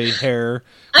Backstreet Boy hair.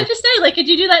 I'm just saying, like, could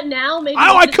you do that now? Maybe.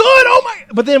 Oh, I could. Oh my!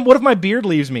 But then what if my beard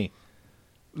leaves me?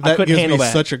 I That couldn't gives handle me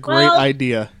that. such a great Well-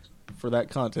 idea for that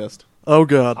contest. Oh,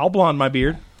 God. I'll blonde my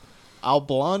beard. I'll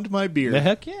blonde my beard. The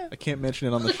heck yeah! I can't mention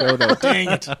it on the show though. Dang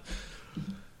it.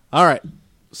 All right.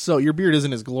 So your beard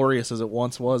isn't as glorious as it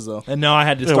once was, though. And no, I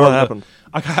had to Yeah, start. what happened?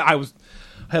 I was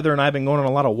Heather and I have been going on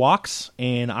a lot of walks,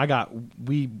 and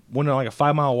we went on like a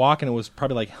 5-mile walk, and it was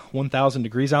probably like 1,000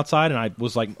 degrees outside, and I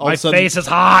was like, All of my a sudden- face is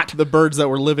hot. The birds that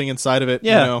were living inside of it,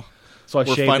 Yeah. you know. So I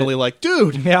we're shaved finally it. like,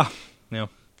 dude. Yeah. Yeah.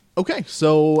 Okay,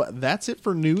 so that's it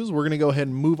for news. We're going to go ahead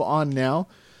and move on now.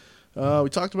 We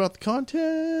talked about the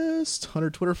contest,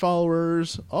 100 Twitter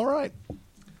followers. All right.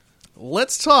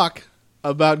 Let's talk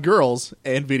about girls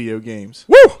and video games.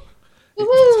 Woo!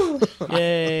 Woohoo!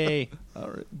 Yay. All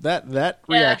right. That Yeah.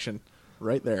 reaction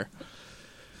right there.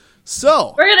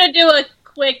 So, We're gonna do a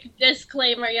quick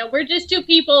disclaimer. We're just two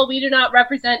people. We do not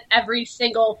represent every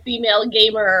single female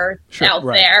gamer Sure, out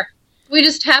right. there. We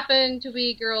just happen to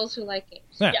be girls who like games.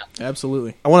 Yeah. Yeah.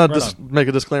 absolutely. I want to Right just make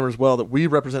a disclaimer as well that we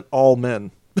represent all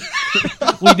men.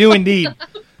 We do indeed.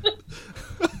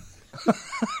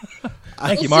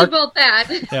 Thank you, We'll Mark. see about that.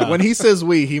 Yeah. When he says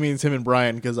we, he means him and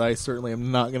Brian, because I certainly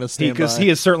am not going to stand Because by he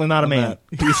is certainly not a on man.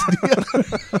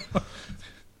 that. He's-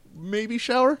 Maybe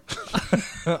shower?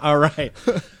 All right.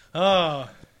 Oh.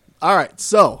 All right,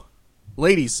 so,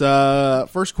 ladies,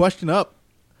 first question up.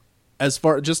 As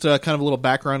far just kind of a little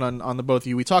background on the both of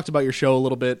you, we talked about your show a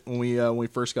little bit when we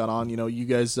first got on. You know, you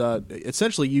guys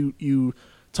essentially you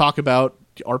talk about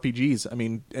RPGs. I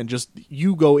mean, and just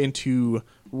you go into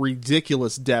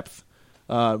ridiculous depth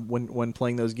when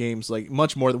playing those games, like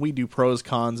much more than we do pros,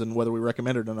 cons, and whether we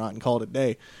recommend it or not, and call it a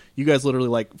day. You guys literally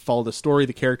like follow the story,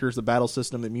 the characters, the battle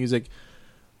system, the music,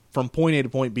 from point A to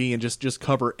point B, and just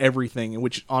cover everything,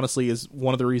 which honestly is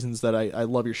one of the reasons that I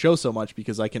love your show so much,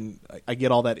 because I get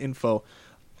all that info.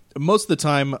 Most of the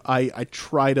time, I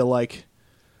try to like,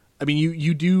 I mean,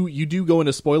 you do go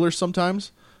into spoilers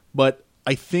sometimes, but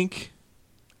I think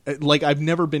like I've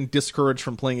never been discouraged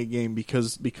from playing a game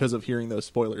because of hearing those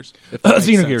spoilers. If that makes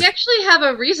Xenogears. sense. We actually have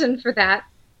a reason for that,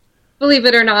 believe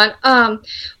it or not.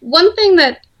 One thing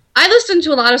that I listen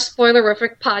to a lot of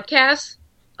spoilerific podcasts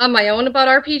on my own about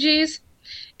RPGs,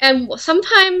 and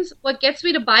sometimes what gets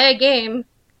me to buy a game,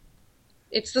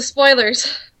 it's the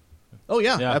spoilers. Oh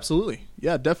yeah, Yeah. absolutely,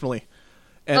 yeah, definitely.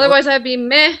 And Otherwise, I'd be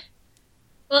meh.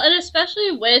 Well, and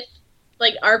especially with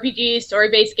like RPG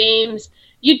story-based games,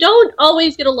 you don't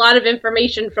always get a lot of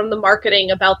information from the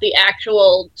marketing about the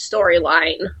actual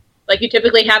storyline. Like you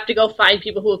typically have to go find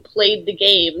people who have played the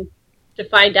game to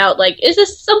find out, like, is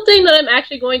this something that I'm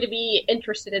actually going to be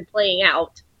interested in playing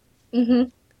out? Mm-hmm.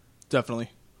 Definitely.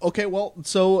 Okay, well,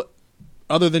 so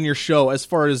other than your show, as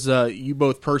far as you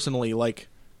both personally, like,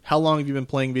 how long have you been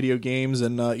playing video games,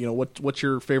 and what's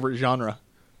your favorite genre?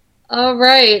 All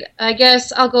right, I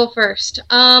guess I'll go first.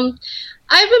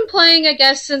 I've been playing, I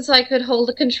guess, since I could hold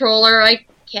a controller. I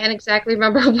can't exactly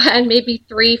remember when, maybe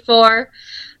 3, 4.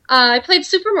 I played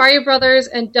Super Mario Brothers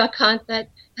and Duck Hunt. That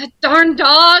darn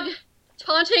dog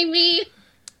taunting me.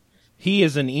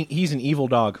 He's an evil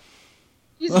dog.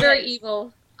 He's very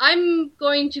evil. I'm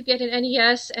going to get an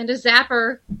NES and a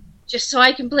Zapper just so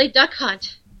I can play Duck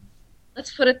Hunt.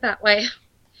 Let's put it that way.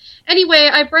 Anyway,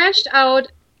 I branched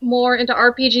out more into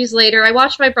RPGs later. I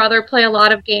watched my brother play a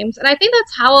lot of games, and I think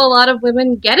that's how a lot of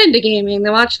women get into gaming.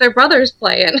 They watch their brothers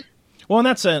playing. Well, and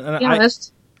that's To be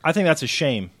honest. I think that's a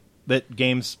shame that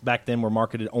games back then were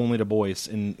marketed only to boys,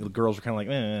 and the girls were kind of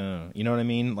like, you know what I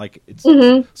mean? Like it's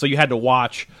so you had to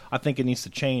watch. I think it needs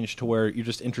to change to where you're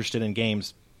just interested in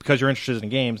games because you're interested in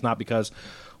games, not because,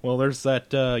 well, there's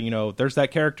that there's that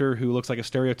character who looks like a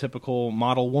stereotypical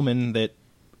model woman that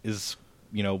is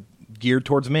geared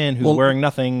towards men who's wearing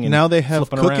nothing. And Now they have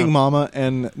flipping Cooking around. Mama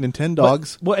and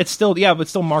Nintendogs. Well, it's still but it's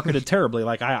still marketed terribly.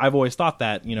 Like I've always thought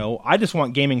that. I just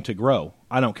want gaming to grow.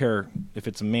 I don't care if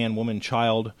it's a man, woman,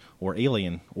 child, or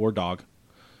alien or dog.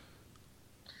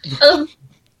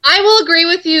 I will agree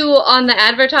with you on the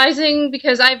advertising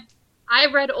because I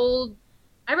read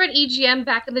EGM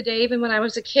back in the day, even when I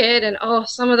was a kid, and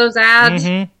some of those ads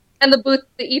and the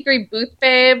E3 booth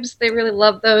babes, they really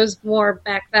loved those more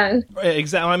back then.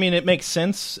 Exactly. I mean, it makes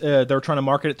sense. They're trying to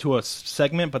market it to a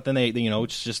segment, but then they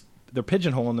it's just they're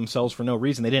pigeonholing themselves for no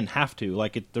reason. They didn't have to.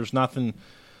 Like, there's nothing.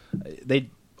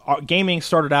 Gaming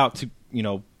started out to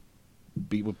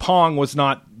Pong was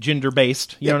not gender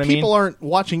based. You know what I mean? People aren't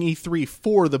watching E3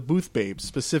 for the booth babes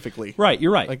specifically. Right.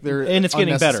 You're right. Like they're and it's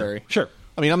getting unnecessary. better. Sure.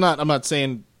 I mean, I'm not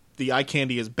saying the eye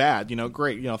candy is bad.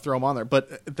 Great. Throw them on there,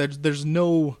 but there's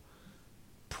no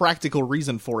practical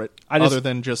reason for it other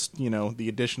than just the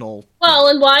additional. Well,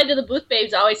 and why do the booth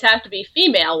babes always have to be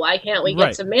female? Why can't we get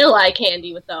Right. some male eye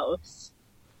candy with those?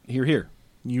 Here.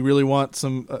 You really want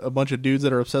a bunch of dudes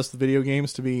that are obsessed with video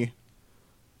games to be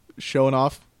showing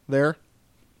off there?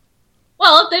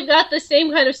 Well, if they've got the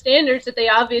same kind of standards that they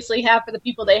obviously have for the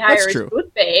people they hire That's as true.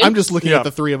 booth babes. I'm just looking Yeah. at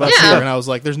the three of us Yeah. here, and I was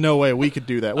like, "There's no way we could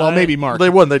do that." Well, maybe Mark. They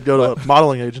wouldn't. They'd go to a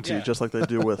modeling agency Yeah. just like they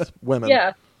do with women.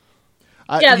 Yeah,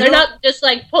 You they're know, not just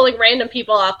like pulling random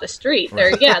people off the street.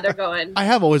 They're going. I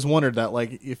have always wondered that,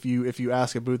 like, if you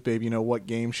ask a booth babe, what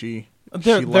game she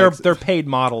They're paid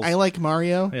models. I like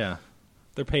Mario. Yeah,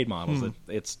 they're paid models.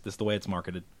 It's just the way it's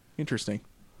marketed. Interesting.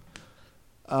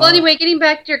 Well, anyway, getting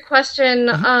back to your question,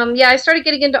 I started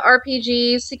getting into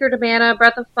RPGs, Secret of Mana,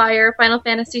 Breath of Fire, Final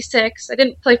Fantasy VI. I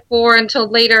didn't play 4 until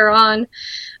later on.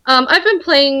 I've been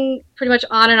playing pretty much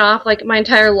on and off like my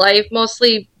entire life.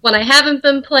 Mostly when I haven't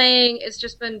been playing, it's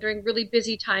just been during really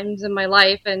busy times in my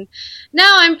life, and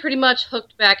now I'm pretty much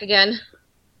hooked back again.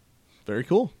 Very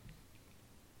cool.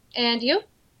 And you?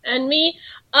 And me,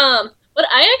 what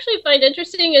I actually find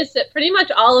interesting is that pretty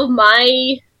much all of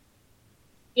my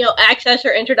access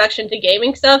or introduction to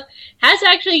gaming stuff has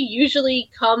actually usually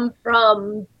come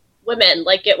from women.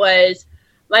 Like, it was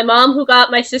my mom who got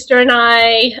my sister and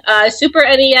I Super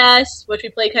NES, which we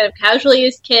played kind of casually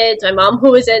as kids. My mom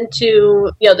who was into,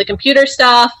 the computer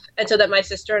stuff, and so that my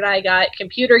sister and I got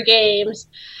computer games.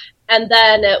 And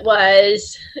then it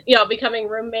was, becoming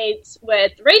roommates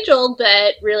with Rachel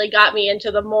that really got me into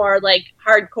the more, like,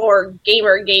 hardcore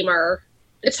gamer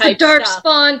It's the dark stuff.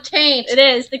 spawn taint. It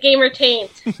is, the gamer taint.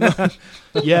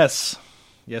 Yes.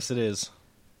 Yes, it is.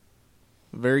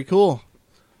 Very cool.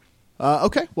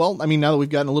 Okay, well, I mean, now that we've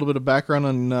gotten a little bit of background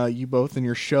on you both and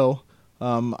your show,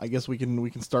 I guess we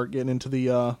can start getting into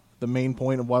the main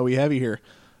point of why we have you here.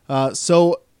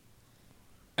 So,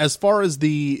 as far as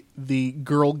the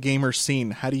girl gamer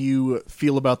scene, how do you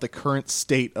feel about the current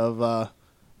state of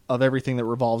everything that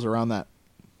revolves around that?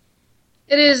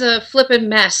 It is a flippin'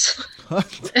 mess,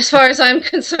 as far as I'm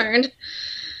concerned.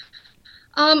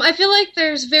 I feel like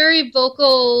there's very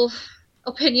vocal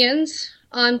opinions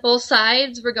on both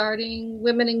sides regarding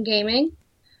women in gaming.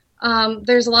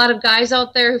 There's a lot of guys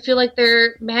out there who feel like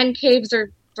their man caves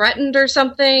are threatened or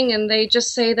something, and they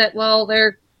just say that, well,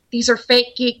 these are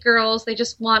fake geek girls, they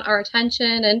just want our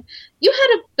attention. And you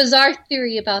had a bizarre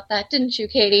theory about that, didn't you,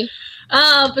 Katie?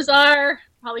 Bizarre,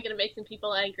 probably going to make some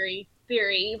people angry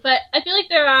theory, but I feel like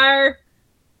there are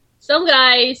some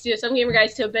guys, some gamer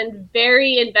guys who have been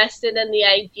very invested in the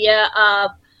idea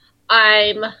of,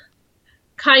 I'm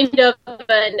kind of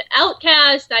an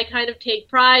outcast, I kind of take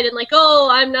pride in, like, oh,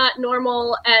 I'm not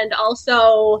normal, and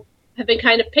also have been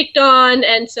kind of picked on,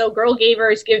 and so girl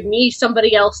gamers give me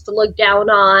somebody else to look down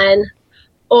on.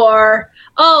 Or,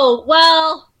 oh,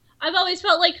 well, I've always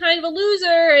felt like kind of a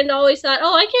loser and always thought,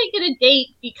 oh, I can't get a date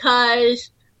because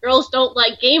girls don't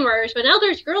like gamers, but now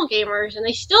there's girl gamers and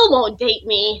they still won't date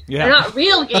me. Yeah. They're not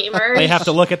real gamers. They have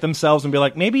to look at themselves and be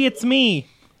like, maybe it's me.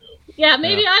 Yeah,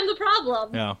 maybe I'm the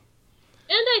problem. Yeah. And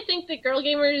I think that girl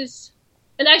gamers,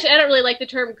 and actually I don't really like the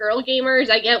term girl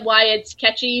gamers. I get why it's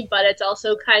catchy, but it's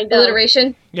also kind of...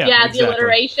 Alliteration? Yeah, the exactly.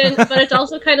 alliteration, but it's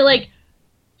also kind of like...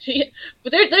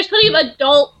 But there's plenty of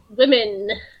adult women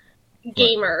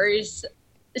gamers,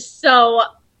 so...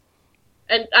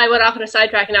 And I went off on a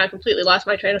sidetrack, and now I completely lost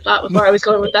my train of thought before I was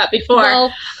going with that before.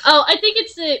 Well, I think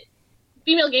it's that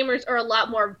female gamers are a lot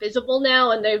more visible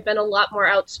now, and they've been a lot more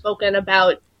outspoken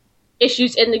about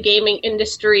issues in the gaming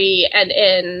industry and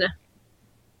in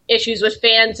issues with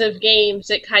fans of games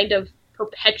that kind of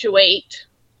perpetuate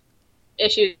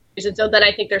issues. And so then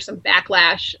I think there's some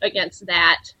backlash against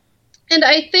that. and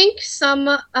I think some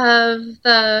of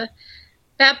the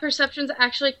bad perceptions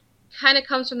actually kind of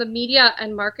comes from the media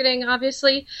and marketing,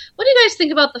 obviously. What do you guys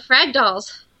think about the frag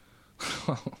dolls?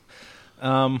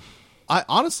 I'm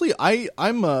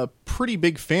a pretty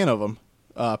big fan of them,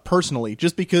 personally,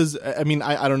 just because, I mean,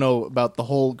 I don't know about the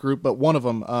whole group, but one of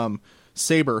them,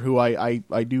 Saber, who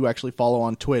I do actually follow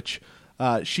on Twitch,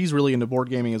 she's really into board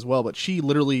gaming as well, but she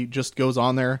literally just goes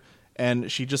on there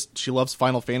and she loves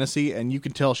Final Fantasy, and you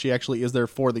can tell she actually is there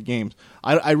for the games.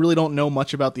 I really don't know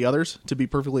much about the others, to be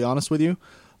perfectly honest with you,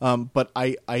 but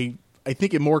I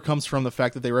think it more comes from the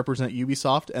fact that they represent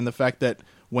Ubisoft and the fact that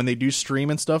when they do stream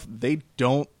and stuff, they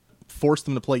don't force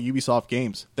them to play Ubisoft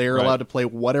games. They are allowed to play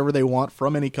whatever they want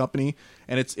from any company,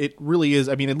 and it really is,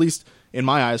 I mean, at least in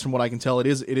my eyes, from what I can tell, it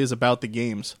is about the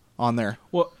games on there.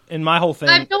 Well, in my whole thing,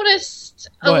 I've noticed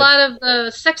a lot of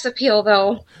the sex appeal,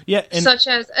 though. Yeah, and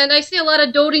and I see a lot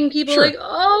of doting people like,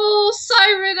 oh,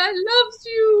 Siren, I loves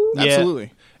you. Yeah.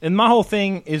 Absolutely. And my whole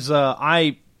thing is,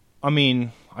 I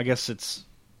mean, I guess it's,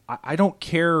 I don't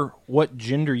care what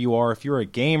gender you are. If you're a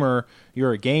gamer,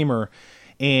 you're a gamer.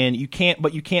 And you can't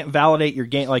validate your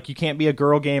game. Like, you can't be a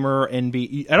girl gamer and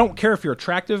be, I don't care if you're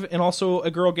attractive and also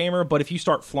a girl gamer, but if you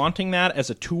start flaunting that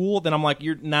as a tool, then I'm like,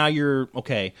 you're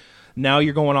okay. Now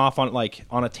you're going off on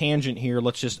a tangent here.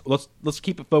 Let's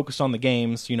keep it focused on the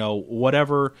games,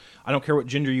 whatever. I don't care what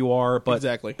gender you are, but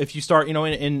exactly. If you start,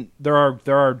 and there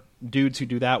are dudes who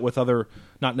do that with other,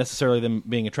 not necessarily them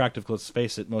being attractive, 'cause let's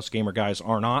face it, most gamer guys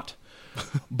are not.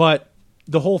 But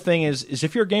the whole thing is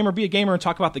if you're a gamer, be a gamer and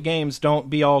talk about the games. Don't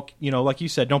be all, like you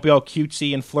said, don't be all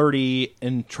cutesy and flirty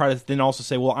and try to then also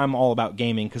say, well, I'm all about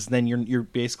gaming, because then you're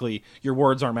basically, your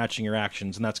words aren't matching your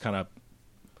actions, and that's kind of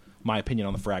my opinion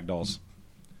on the Frag Dolls.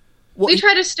 We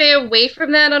try to stay away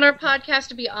from that on our podcast,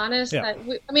 to be honest. Yeah.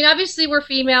 Obviously we're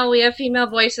female, we have female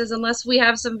voices, unless we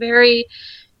have some very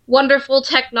wonderful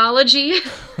technology.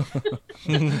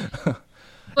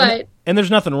 But and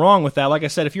there's nothing wrong with that. Like I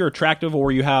said, if you're attractive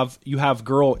or you have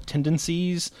girl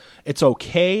tendencies, it's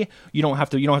okay. You don't have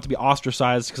to be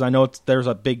ostracized, because I know there's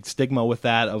a big stigma with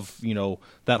that of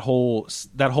that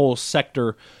whole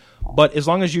sector. But as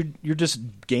long as you're just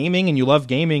gaming and you love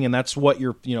gaming, and that's what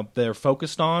they're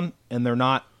focused on, and they're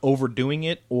not overdoing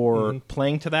it or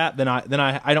playing to that, then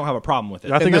I don't have a problem with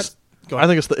it. I think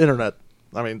it's the internet.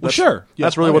 I mean, that's, sure.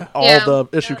 That's really what all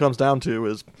the issue comes down to,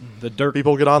 is The dirt.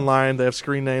 people get online, they have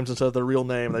screen names instead of their real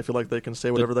name, they feel like they can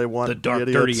say whatever they want. The dark,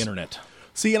 idiots. dirty internet.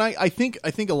 See, and I think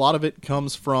a lot of it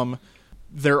comes from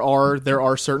there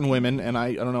are certain women, and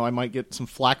I don't know, I might get some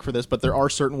flack for this, but there are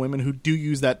certain women who do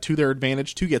use that to their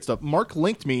advantage to get stuff. Mark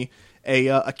linked me a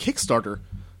Kickstarter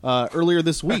earlier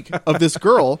this week of this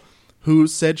girl who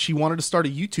said she wanted to start a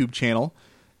YouTube channel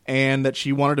and that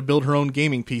she wanted to build her own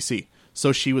gaming PC.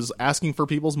 So she was asking for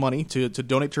people's money to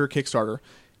donate to her Kickstarter.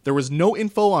 There was no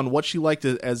info on what she liked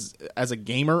as a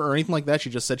gamer or anything like that. She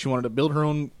just said she wanted to build her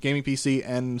own gaming PC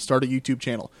and start a YouTube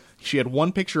channel. She had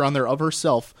one picture on there of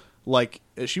herself, like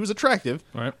she was attractive,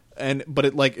 Right. but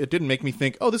it didn't make me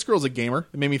think, oh, this girl's a gamer.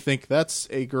 It made me think that's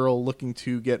a girl looking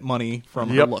to get money from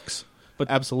her looks. But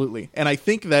absolutely, and I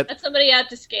think That's somebody out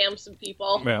to scam some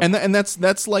people. Yeah. and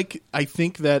that's like, I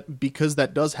think that because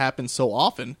that does happen so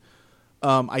often.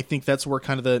 I think that's where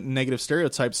kind of the negative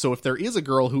stereotypes. So if there is a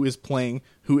girl who is playing,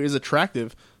 who is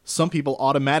attractive, some people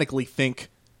automatically think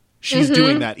she's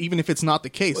doing that, even if it's not the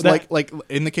case. Well, like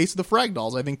in the case of the Frag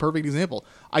Dolls, I think perfect example.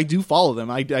 I do follow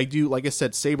them. I do, like I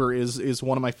said, Saber is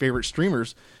one of my favorite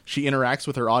streamers. She interacts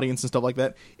with her audience and stuff like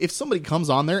that. If somebody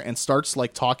comes on there and starts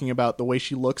like talking about the way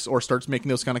she looks or starts making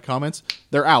those kind of comments,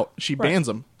 they're out. She bans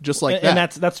them just like that.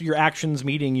 And that's your actions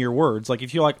meeting your words. Like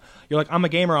if you're like I'm a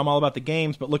gamer, I'm all about the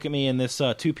games, but look at me in this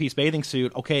two-piece bathing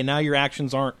suit. Okay, now your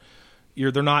actions aren't.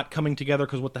 They're not coming together,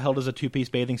 because what the hell does a two-piece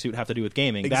bathing suit have to do with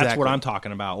gaming? Exactly. That's what I'm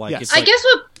talking about. Like, Yes. it's I like, guess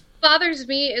what bothers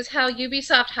me is how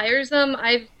Ubisoft hires them.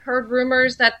 I've heard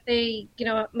rumors that they,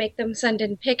 make them send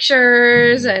in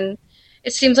pictures, and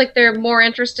it seems like they're more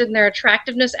interested in their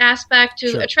attractiveness aspect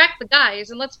to attract the guys.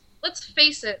 And let's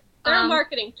face it, They're a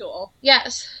marketing tool.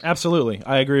 yes. absolutely,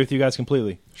 I agree with you guys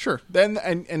completely. Sure. Then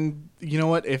and you know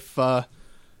what? If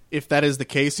that is the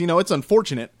case, it's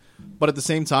unfortunate. But at the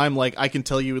same time, like, I can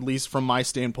tell you, at least from my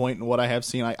standpoint and what I have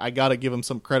seen, I got to give them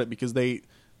some credit, because they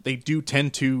do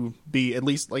tend to be, at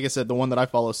least, like I said, the one that I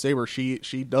follow, Saber, she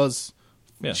does.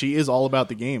 Yeah. She is all about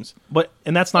the games.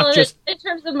 And that's not Well, just in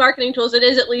terms of marketing tools, it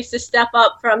is at least a step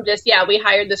up from just, we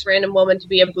hired this random woman to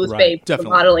be a booth Right, babe for the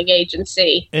definitely. modeling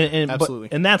agency. Absolutely.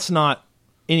 and that's not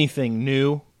anything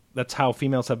new. That's how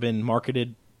females have been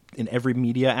marketed in every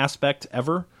media aspect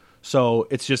ever. So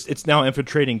it's now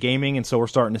infiltrating gaming, and so we're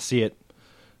starting to see it,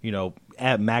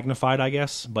 magnified, I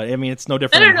guess. But I mean, it's no I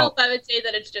different. don't know if I would say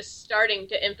that it's just starting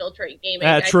to infiltrate gaming.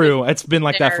 I True. think It's been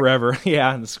like that there- forever.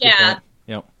 Yeah. That's a good Yeah. point.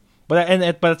 Yep.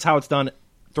 But that's how it's done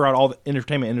throughout all the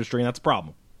entertainment industry, and that's a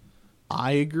problem.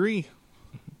 I agree.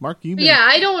 Mark, you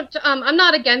I don't. I'm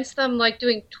not against them like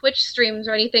doing Twitch streams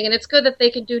or anything, and it's good that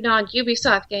they can do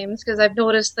non-Ubisoft games, because I've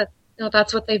noticed that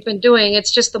that's what they've been doing. It's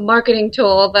just the marketing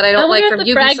tool that I don't like wonder from if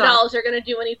the Frag Ubisoft. Dolls are going to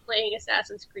do any playing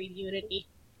Assassin's Creed Unity.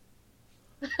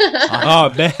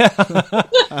 Oh man.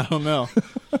 I don't know.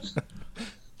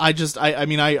 I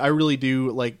mean, I really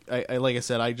do like I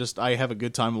said, I have a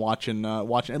good time watching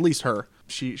at least her.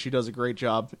 She does a great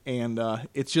job, and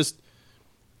it's just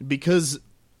because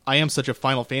I am such a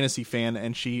Final Fantasy fan,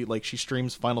 and she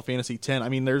streams Final Fantasy X. I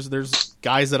mean, there's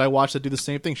guys that I watch that do the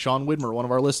same thing. Sean Widmer, one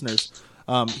of our listeners,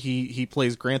 he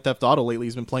plays Grand Theft Auto lately.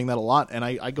 He's been playing that a lot, and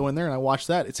I go in there and I watch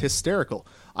that. It's hysterical.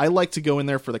 I like to go in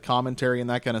there for the commentary and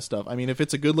that kind of stuff. I mean, if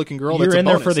it's a good looking girl, You're that's a in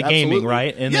there bonus. for the gaming, Absolutely.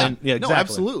 right? And yeah, then exactly. No,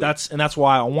 absolutely. That's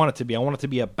why I want it to be. I want it to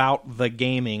be about the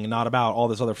gaming, not about all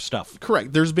this other stuff.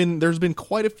 Correct. There's been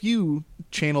quite a few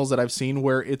channels that I've seen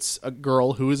where it's a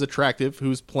girl who is attractive,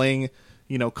 who's playing,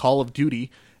 Call of Duty,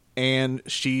 and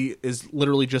she is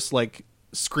literally just like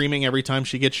screaming every time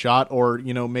she gets shot, or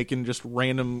making just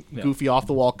random goofy off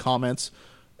the wall comments,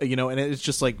 and it's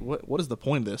just like, what is the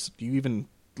point of this? Do you even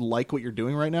like what you're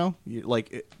doing right now?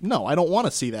 No, I don't want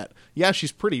to see that. Yeah,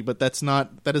 she's pretty, but that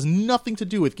has nothing to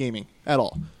do with gaming at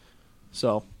all.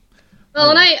 So, Well,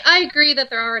 and I agree that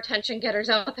there are attention getters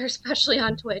out there, especially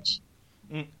on Twitch.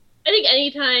 I think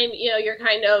anytime, you're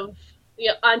kind of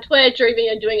on Twitch or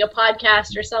even doing a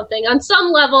podcast or something, on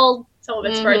some level, some of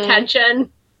it's for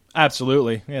attention.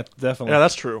 Absolutely. Yeah, definitely. Yeah,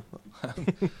 that's true.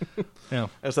 Yeah.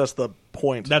 That's the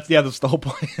point. That's the whole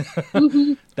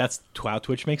point. That's how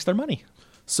Twitch makes their money.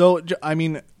 So, I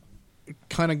mean,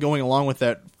 kind of going along with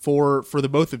that, for the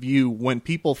both of you, when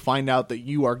people find out that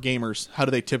you are gamers, how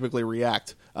do they typically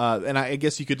react? And I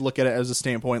guess you could look at it as a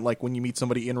standpoint, like when you meet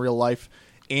somebody in real life,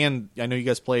 and I know you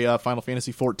guys play Final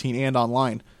Fantasy 14 and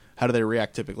online. How do they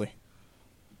react typically?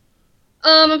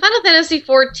 In Final Fantasy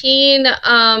 14,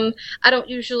 I don't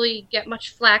usually get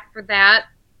much flack for that.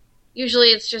 Usually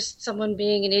it's just someone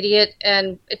being an idiot,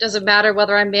 and it doesn't matter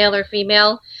whether I'm male or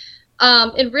female.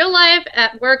 In real life,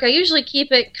 at work, I usually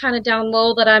keep it kind of down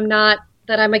low that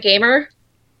I'm a gamer,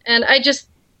 and I just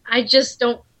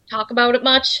don't talk about it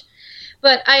much.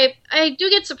 But I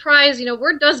do get surprised,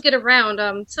 word does get around.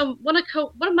 One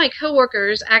of my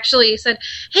coworkers actually said,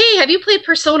 "Hey, have you played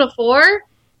Persona 4?"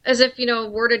 As if,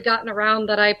 word had gotten around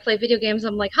that I play video games.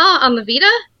 I'm like, "Huh, on the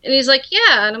Vita?" And he's like,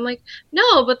 "Yeah." And I'm like,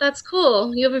 "No, but that's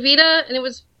cool. You have a Vita?" And it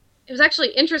was actually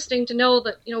interesting to know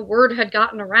that, word had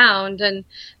gotten around and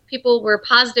people were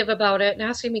positive about it and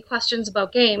asking me questions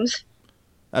about games.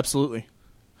 Absolutely.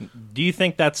 Do you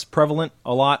think that's prevalent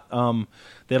a lot?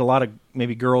 That a lot of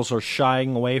maybe girls are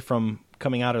shying away from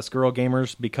coming out as girl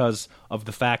gamers because of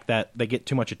the fact that they get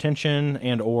too much attention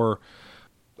and or,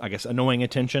 I guess, annoying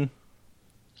attention?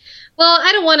 Well,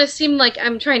 I don't want to seem like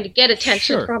I'm trying to get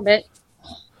attention Sure. from it.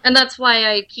 And that's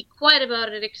why I keep quiet about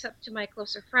it, except to my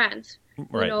closer friends.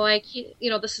 Right.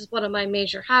 This is one of my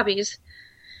major hobbies.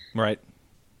 Right.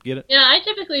 Get it? Yeah, I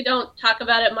typically don't talk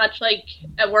about it much, like,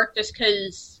 at work just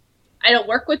because I don't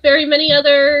work with very many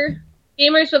other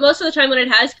gamers, but most of the time when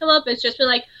it has come up, it's just been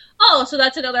like, "Oh, so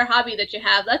that's another hobby that you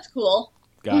have. That's cool."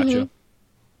 Gotcha. Mm-hmm.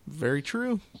 Very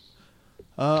true.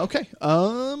 Okay.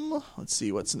 Let's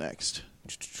see what's next.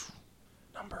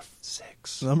 Number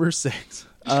 6.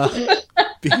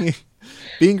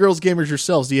 Being girls gamers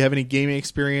yourselves, do you have any gaming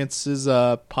experiences,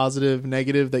 positive,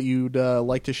 negative, that you'd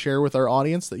like to share with our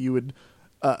audience? That you would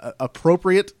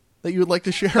appropriate that you would like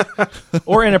to share?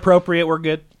 Or inappropriate, we're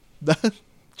good.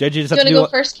 JJ just You have want to to do go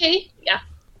it. first, Katie? Yeah.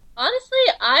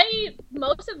 Honestly,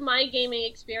 most of my gaming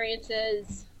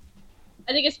experiences,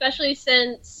 I think especially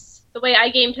since the way I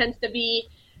game tends to be,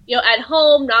 at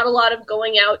home, not a lot of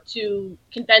going out to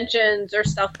conventions or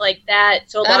stuff like that.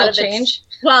 So a lot of change.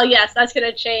 Well, yes, that's going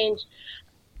to change.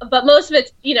 But most of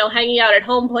it's, hanging out at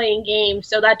home playing games,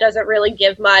 so that doesn't really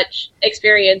give much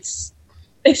experiences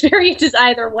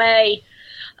either way.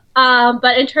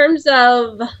 But in terms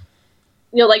of,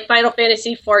 like Final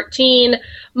Fantasy 14,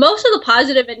 most of the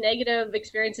positive and negative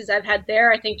experiences I've had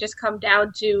there, I think, just come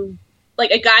down to,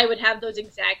 like, a guy would have those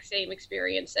exact same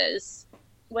experiences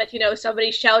with,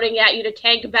 somebody shouting at you to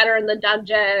tank better in the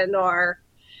dungeon or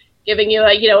giving you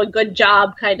a good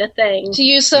job kind of thing. To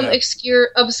use some obscure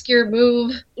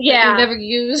move that you never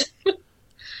use.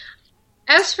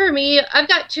 As for me, I've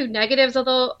got 2 negatives,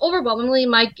 although overwhelmingly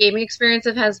my gaming experience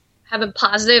have been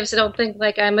positive, so don't think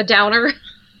like I'm a downer.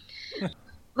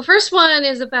 The first one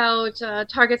is about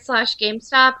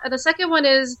Target/GameStop, and the second one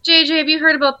is, JJ, have you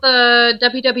heard about the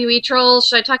WWE trolls?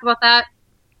 Should I talk about that?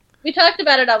 We talked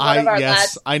about it on one of our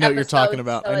last I know what you're talking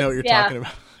episodes, about. so I know what you're talking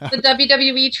about. The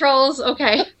WWE trolls?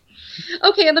 Okay.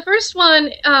 Okay, and the first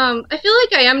one, I feel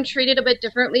like I am treated a bit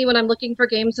differently when I'm looking for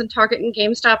games in Target and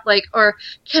GameStop, like, or,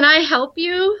 "Can I help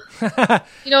you?"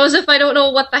 As if I don't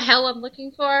know what the hell I'm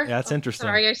looking for. Yeah, that's interesting.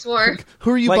 Sorry, I swore.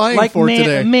 Who are you buying for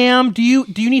today? Ma'am, do you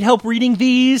need help reading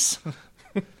these?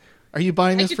 Are you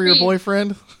buying I this could for your read.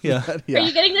 boyfriend? Yeah. Are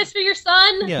you getting this for your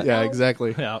son? Yeah. Yeah,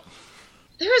 exactly. Yeah.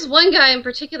 There was one guy in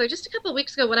particular, just a couple of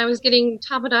weeks ago when I was getting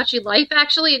Tamagotchi Life,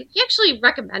 actually. He actually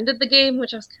recommended the game,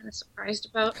 which I was kind of surprised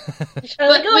about.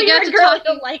 Like, we got to girl, talking.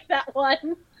 don't like that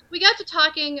one. We got to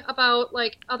talking about,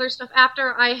 like, other stuff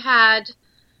after I had...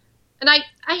 And I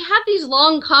had these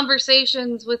long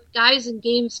conversations with guys in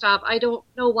GameStop. I don't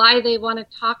know why they want to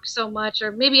talk so much,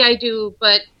 or maybe I do,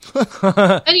 but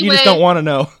anyway. You just don't want to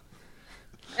know.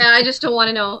 I just don't want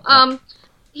to know.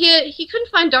 He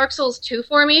couldn't find Dark Souls 2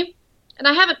 for me. And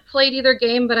I haven't played either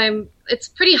game, but it's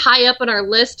pretty high up on our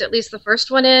list, at least the first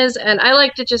one is, and I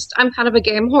like to I'm kind of a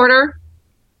game hoarder.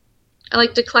 I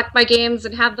like to collect my games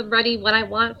and have them ready when I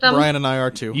want them. Brian and I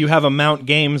are too. You have a Mount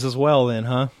Games as well then,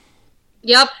 huh?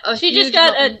 Yep. She just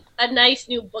got a nice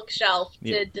new bookshelf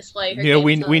to display her Yeah,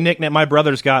 games we on. nicknamed, my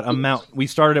brother's got a Mount. We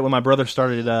started it when my brother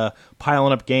started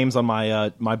piling up games on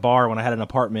my my bar when I had an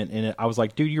apartment, and I was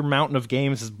like, dude, your mountain of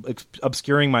games is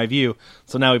obscuring my view.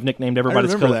 So now we've nicknamed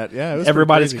everybody's remember that. Yeah, it was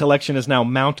everybody's pretty crazy. collection is now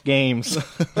Mount Games.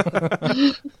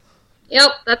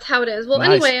 Yep, that's how it is. Well,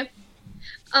 Nice. anyway,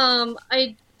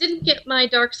 I didn't get my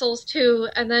Dark Souls 2,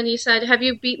 and then he said, have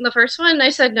you beaten the first one? And I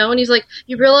said no, and he's like,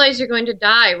 you realize you're going to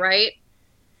die, right?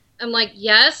 I'm like,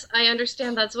 yes, I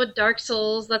understand that's what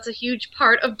that's a huge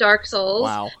part of Dark Souls.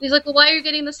 Wow. And he's like, well, why are you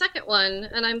getting the second one?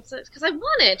 And I'm because I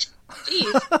want it.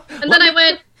 Jeez. And then I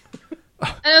went,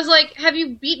 and I was like, have you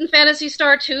beaten Phantasy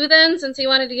Star 2 then, since he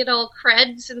wanted to get all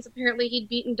cred, since apparently he'd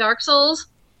beaten Dark Souls?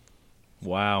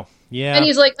 Wow. Yeah. And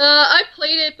he's like, I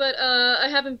played it, but I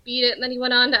haven't beat it. And then he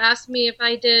went on to ask me if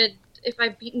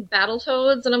I've beaten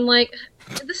Battletoads, and I'm like,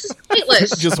 this is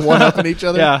pointless. Just one-upping each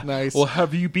other? Yeah. Nice. Well,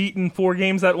 have you beaten 4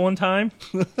 games at one time?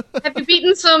 Have you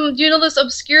beaten do you know this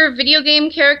obscure video game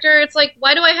character? It's like,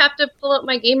 why do I have to pull up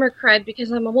my gamer cred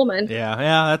because I'm a woman? Yeah.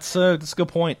 That's a good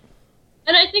point.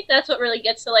 And I think that's what really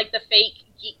gets to like the fake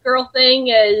geek girl thing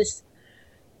is,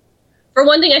 for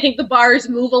one thing, I think the bars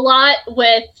move a lot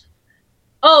with,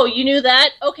 oh, you knew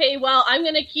that? Okay, well, I'm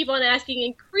going to keep on asking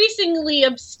increasingly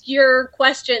obscure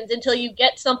questions until you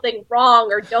get something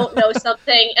wrong or don't know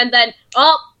something, and then,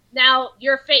 oh, now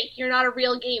you're fake. You're not a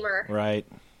real gamer. Right.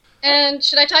 And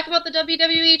should I talk about the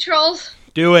WWE trolls?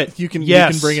 Do it. You can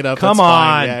bring it up. Come That's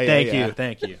on. fine. Yeah, Thank yeah. you.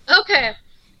 Thank you. Okay.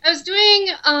 I was doing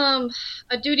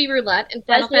a duty roulette in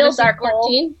Final Desmiel Fantasy Darkhold.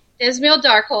 14. Desmiel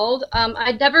Darkhold.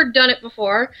 I'd never done it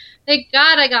before. Thank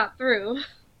God I got through,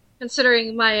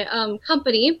 considering my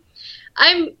company.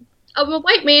 I'm a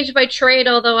white mage by trade,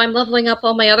 although I'm leveling up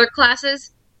all my other classes.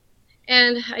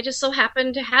 And I just so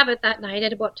happened to have it that night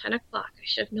at about 10 o'clock. I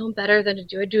should have known better than to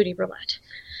do a duty roulette.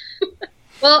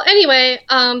 Well, anyway,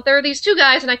 there were these two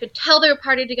guys, and I could tell they were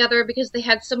partied together because they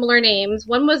had similar names.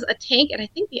 One was a tank, and I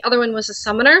think the other one was a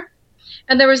summoner.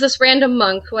 And there was this random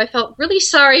monk who I felt really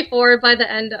sorry for by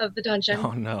the end of the dungeon.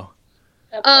 Oh, no.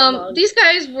 These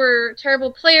guys were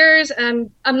terrible players,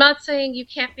 and I'm not saying you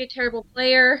can't be a terrible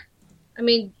player. I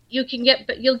mean, you'll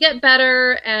get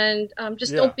better, and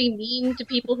just don't be mean to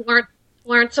people who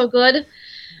aren't so good.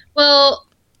 Well,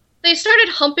 they started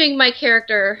humping my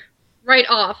character right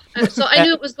off, so I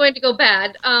knew it was going to go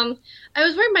bad. I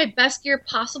was wearing my best gear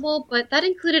possible, but that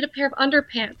included a pair of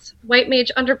underpants, white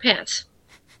mage underpants.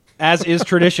 As is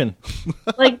tradition.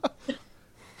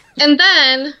 And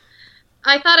then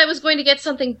I thought I was going to get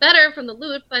something better from the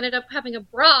loot, but I ended up having a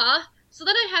bra. So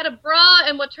then I had a bra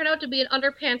and what turned out to be an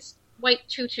underpants white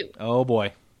tutu. Oh,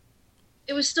 boy.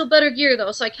 It was still better gear,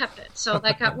 though, so I kept it. So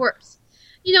that got worse.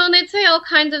 You know, and they'd say all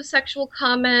kinds of sexual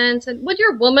comments. And when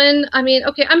you're a woman, I mean,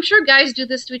 okay, I'm sure guys do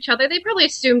this to each other. They probably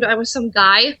assumed I was some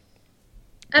guy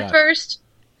at first.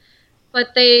 But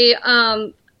they,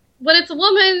 when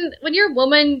you're a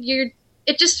woman,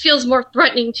 it just feels more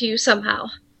threatening to you somehow.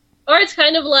 Or it's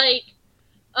kind of like,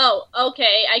 oh,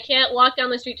 okay, I can't walk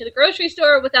down the street to the grocery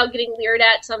store without getting leered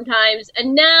at sometimes.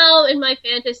 And now in my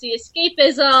fantasy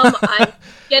escapism, I'm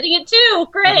getting it too.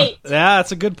 Great. Yeah,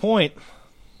 that's a good point.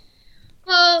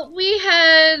 Well, we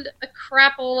had a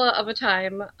crapola of a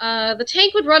time. The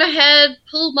tank would run ahead,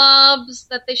 pull mobs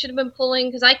that they should have been pulling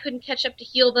because I couldn't catch up to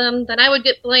heal them. Then I would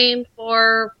get blamed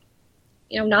for,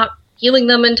 not healing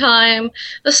them in time.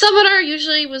 The summoner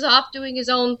usually was off doing his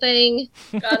own thing.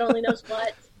 God only knows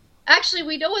what. Actually,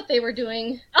 we know what they were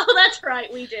doing. Oh, that's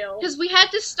right, we do. Because we had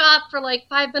to stop for like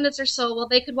 5 minutes or so while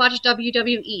they could watch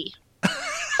WWE.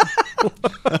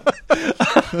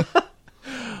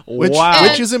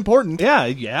 Which is important.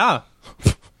 Yeah.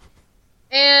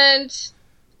 And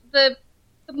the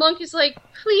monk is like,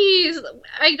 please,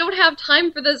 I don't have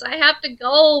time for this. I have to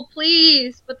go,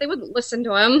 please. But they wouldn't listen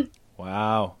to him.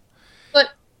 Wow. But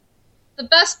the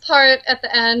best part at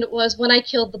the end was when I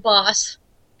killed the boss.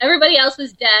 Everybody else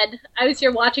was dead. I was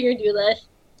here watching her do this.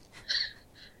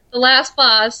 The last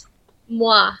boss,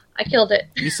 moi. I killed it.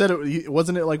 You said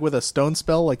wasn't it like with a stone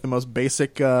spell, like the most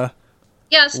basic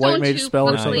Stone white mage 2, spell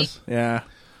or probably. something? Yeah.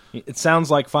 It sounds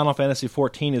like Final Fantasy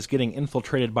XIV is getting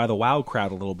infiltrated by the WoW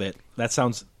crowd a little bit. That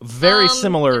sounds very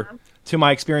similar to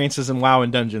my experiences in WoW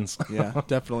and Dungeons. Yeah,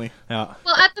 definitely. Yeah.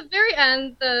 Well, at the very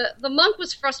end, the monk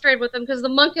was frustrated with them because the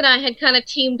monk and I had kind of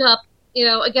teamed up,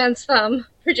 against them.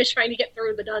 We're just trying to get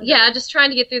through the dungeon. Yeah, just trying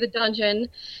to get through the dungeon.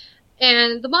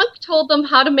 And the monk told them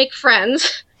how to make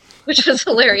friends, which was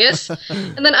hilarious.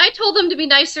 And then I told them to be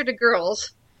nicer to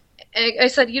girls. I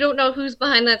said, you don't know who's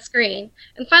behind that screen.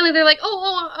 And finally they're like,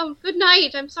 oh, good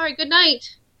night. I'm sorry, good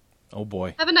night. Oh,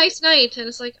 boy. Have a nice night. And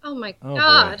it's like, oh my Oh,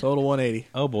 God. Total 180.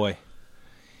 Oh, boy.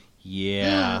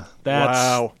 Yeah. That's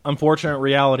Wow. unfortunate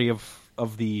reality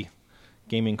of the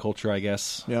gaming culture, I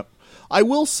guess. Yep. I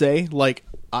will say, like,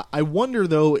 I wonder,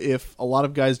 though, if a lot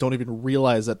of guys don't even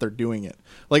realize that they're doing it.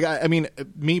 Like, I mean,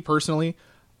 me personally,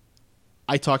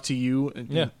 I talk to you, and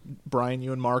Yeah. Brian,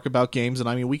 you and Mark about games, and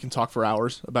I mean we can talk for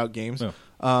hours about games. Yeah.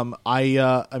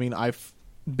 I mean I've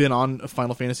been on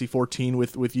Final Fantasy 14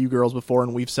 with you girls before,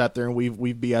 and we've sat there and we've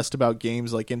BS'd about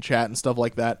games like in chat and stuff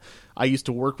like that. I used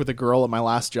to work with a girl at my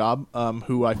last job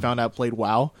who I found out played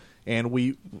WoW, and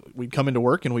we'd come into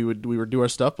work and we would do our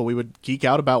stuff, but we would geek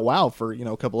out about WoW for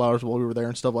a couple hours while we were there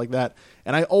and stuff like that.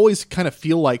 And I always kind of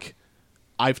feel like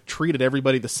I've treated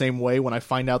everybody the same way when I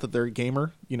find out that they're a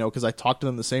gamer, because I talk to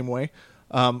them the same way.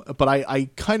 But I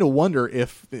kind of wonder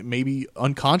if maybe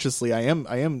unconsciously I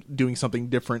am doing something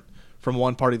different from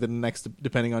one party than the next,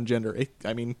 depending on gender.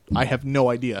 I mean, I have no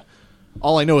idea.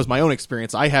 All I know is my own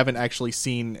experience. I haven't actually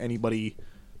seen anybody,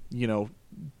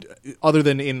 other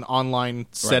than in online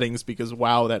settings, because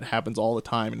WoW, that happens all the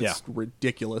time, and it's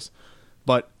ridiculous.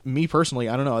 But me personally,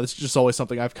 I don't know. It's just always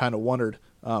something I've kind of wondered.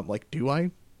 Do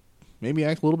I maybe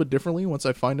act a little bit differently once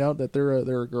I find out that they're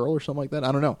a girl or something like that?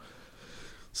 I don't know.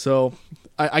 So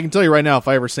I can tell you right now, if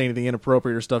I ever say anything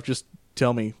inappropriate or stuff, just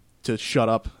tell me to shut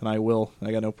up, and I will.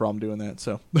 I got no problem doing that.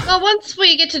 So Well, once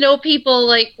we get to know people,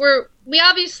 we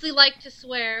obviously like to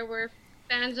swear. We're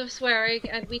fans of swearing,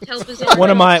 and we tell bizarre.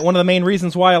 One of the main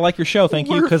reasons why I like your show, thank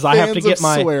you, We're because I have to fans get of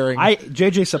my swearing.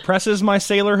 JJ suppresses my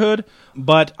sailorhood,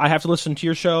 but I have to listen to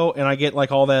your show, and I get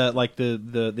all the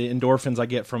the endorphins I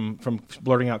get from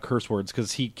blurting out curse words,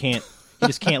 because he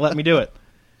just can't let me do it.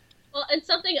 Well, and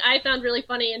something I found really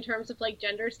funny in terms of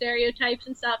gender stereotypes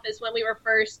and stuff is when we were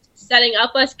first setting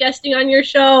up us guesting on your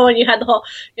show, and you had the whole,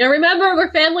 remember,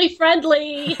 we're family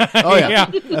friendly. oh yeah,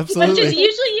 Which absolutely. is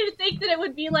usually you'd think that it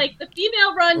would be the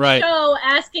female run Right. show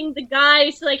asking the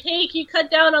guys hey, can you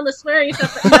cut down on the swearing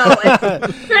stuff? But no,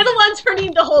 we're the ones who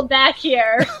need to hold back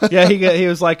here. Yeah, he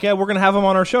was like, yeah, we're gonna have him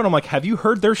on our show, and I'm like, have you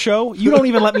heard their show? You don't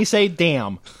even let me say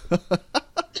damn.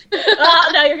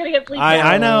 Now you're gonna get bleeped out.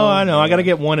 I know. I got to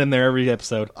get one in there every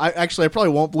episode. I probably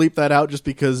won't bleep that out, just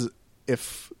because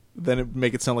if then it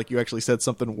make it sound like you actually said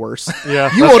something worse.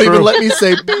 Yeah, You that's won't true. even let me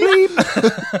say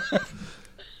bleep.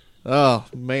 Oh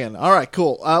man! All right,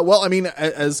 cool. Well, I mean,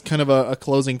 as kind of a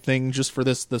closing thing, just for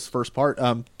this first part,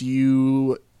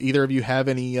 do either of you have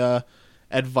any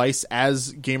advice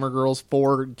as gamer girls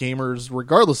for gamers,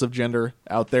 regardless of gender,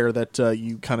 out there that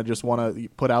you kind of just want to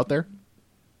put out there?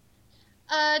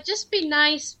 Just be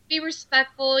nice, be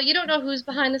respectful. You don't know who's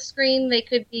behind the screen. They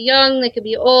could be young, they could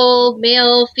be old,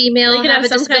 male, female, They could have a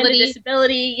some disability. kind of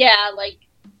disability. Yeah,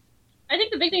 I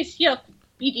think the big thing is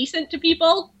be decent to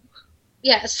people.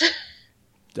 Yes.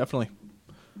 Definitely.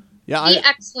 Yeah, Be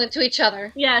excellent to each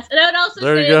other. Yes, and I would also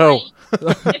There say, you go.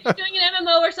 if you're doing an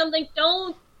MMO or something,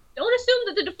 don't assume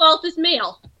that the default is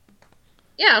male.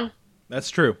 Yeah. That's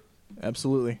true.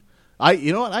 absolutely.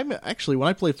 You know what? I'm actually, when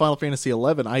I played Final Fantasy XI,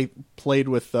 I played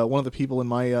with one of the people in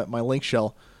my my link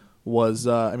shell. We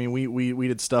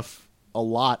did stuff a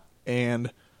lot,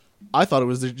 and I thought it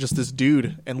was just this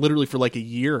dude. And literally for a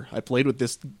year, I played with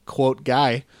this quote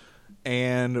guy,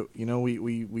 and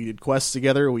we did quests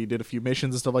together. We did a few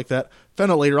missions and stuff like that.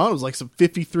 Found out later on it was some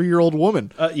 53-year-old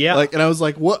woman. Yeah. and I was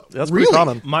like, what? That's really? pretty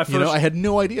common. My first, I had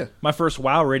no idea. My first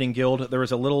WoW raiding guild, there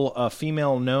was a little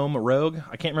female gnome rogue.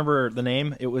 I can't remember the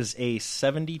name. It was a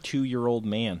 72-year-old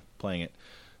man playing it.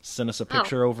 Sent us a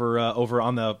picture over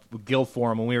on the guild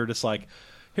forum, and we were just like,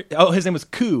 his name was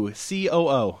Koo,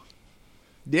 COO.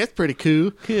 That's pretty cool.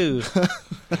 Koo.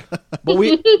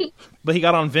 But he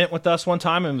got on Vent with us one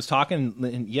time and was talking.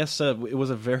 And yes, it was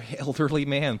a very elderly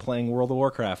man playing World of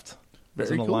Warcraft. It's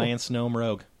Very an cool. Alliance gnome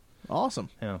rogue. Awesome.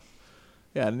 Yeah.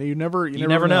 Yeah, and you never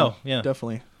know. Yeah.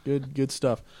 Definitely. Good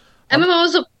stuff.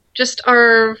 MMOs just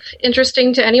are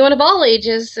interesting to anyone of all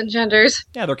ages and genders.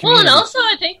 Yeah, they're Well, and communities. also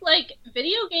I think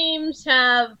video games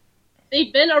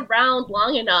they've been around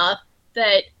long enough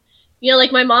that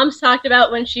my mom's talked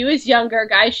about when she was younger,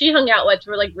 guys she hung out with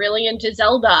were really into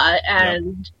Zelda,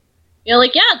 and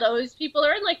those people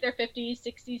are in their 50s,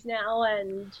 60s now,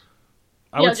 and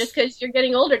just because you're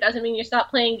getting older doesn't mean you stop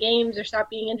playing games or stop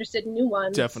being interested in new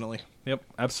ones. Definitely. Yep,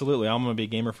 absolutely. I'm going to be a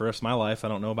gamer for the rest of my life. I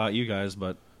don't know about you guys,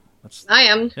 but that's... I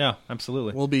am. Yeah,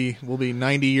 absolutely. We'll be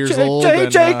 90 years old.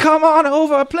 JJ, and, come on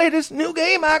over. Play this new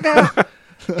game I got.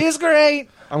 It's great.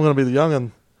 I'm gonna be the young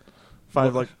and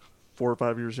 4 or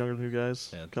 5 years younger than you guys.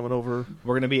 Yeah. Coming over.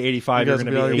 We're going to be 85. You You're guys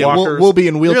going will to be be on 80. your yeah, we'll be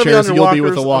in You're gonna wheelchairs. on You'll your be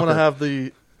with a walkers. I'm walker. gonna have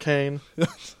the cane.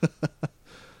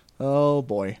 Oh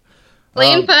boy.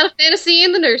 Playing Final Fantasy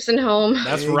in the nursing home.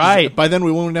 That's right. By then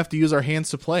we won't have to use our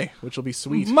hands to play, which will be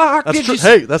sweet. Mark, That's true.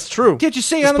 Hey, that's true. did you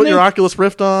see Just on the put new your Oculus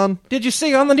Rift on. Did you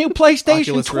see on the new PlayStation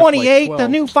Oculus Rift, 28 the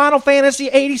 12. new Final Fantasy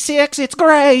 86? It's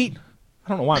great. I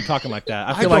don't know why I'm talking like that.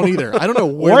 I I feel don't like either. I don't know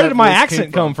where where that did my voice accent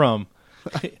came come from?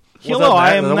 that Hello,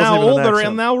 I am that wasn't now even an older accent.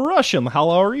 and now Russian. How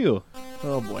are you?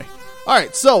 Oh boy. All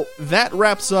right, so that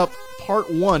wraps up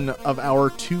part 1 of our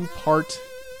 2-part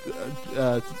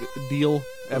deal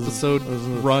episode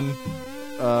run.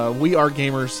 We are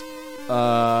gamers.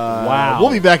 Wow.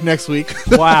 We'll be back next week.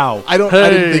 Wow. I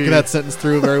didn't think of that sentence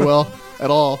through very well at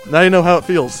all. Now you know how it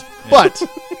feels. But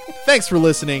thanks for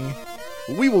listening.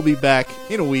 We will be back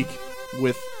in a week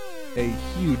with a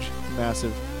huge,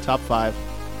 massive top 5.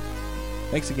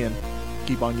 Thanks again.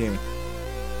 Keep on gaming.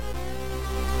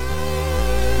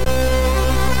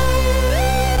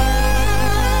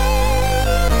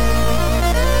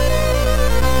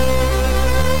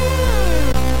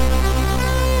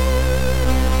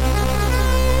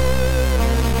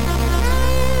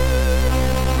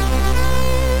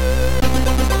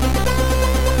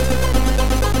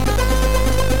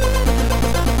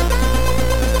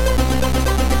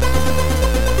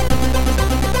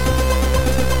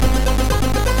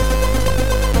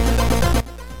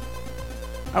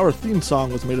 Our theme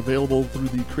song was made available through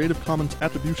the Creative Commons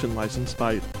Attribution license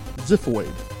by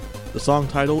Ziphoid. The song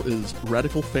title is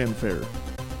Radical Fanfare.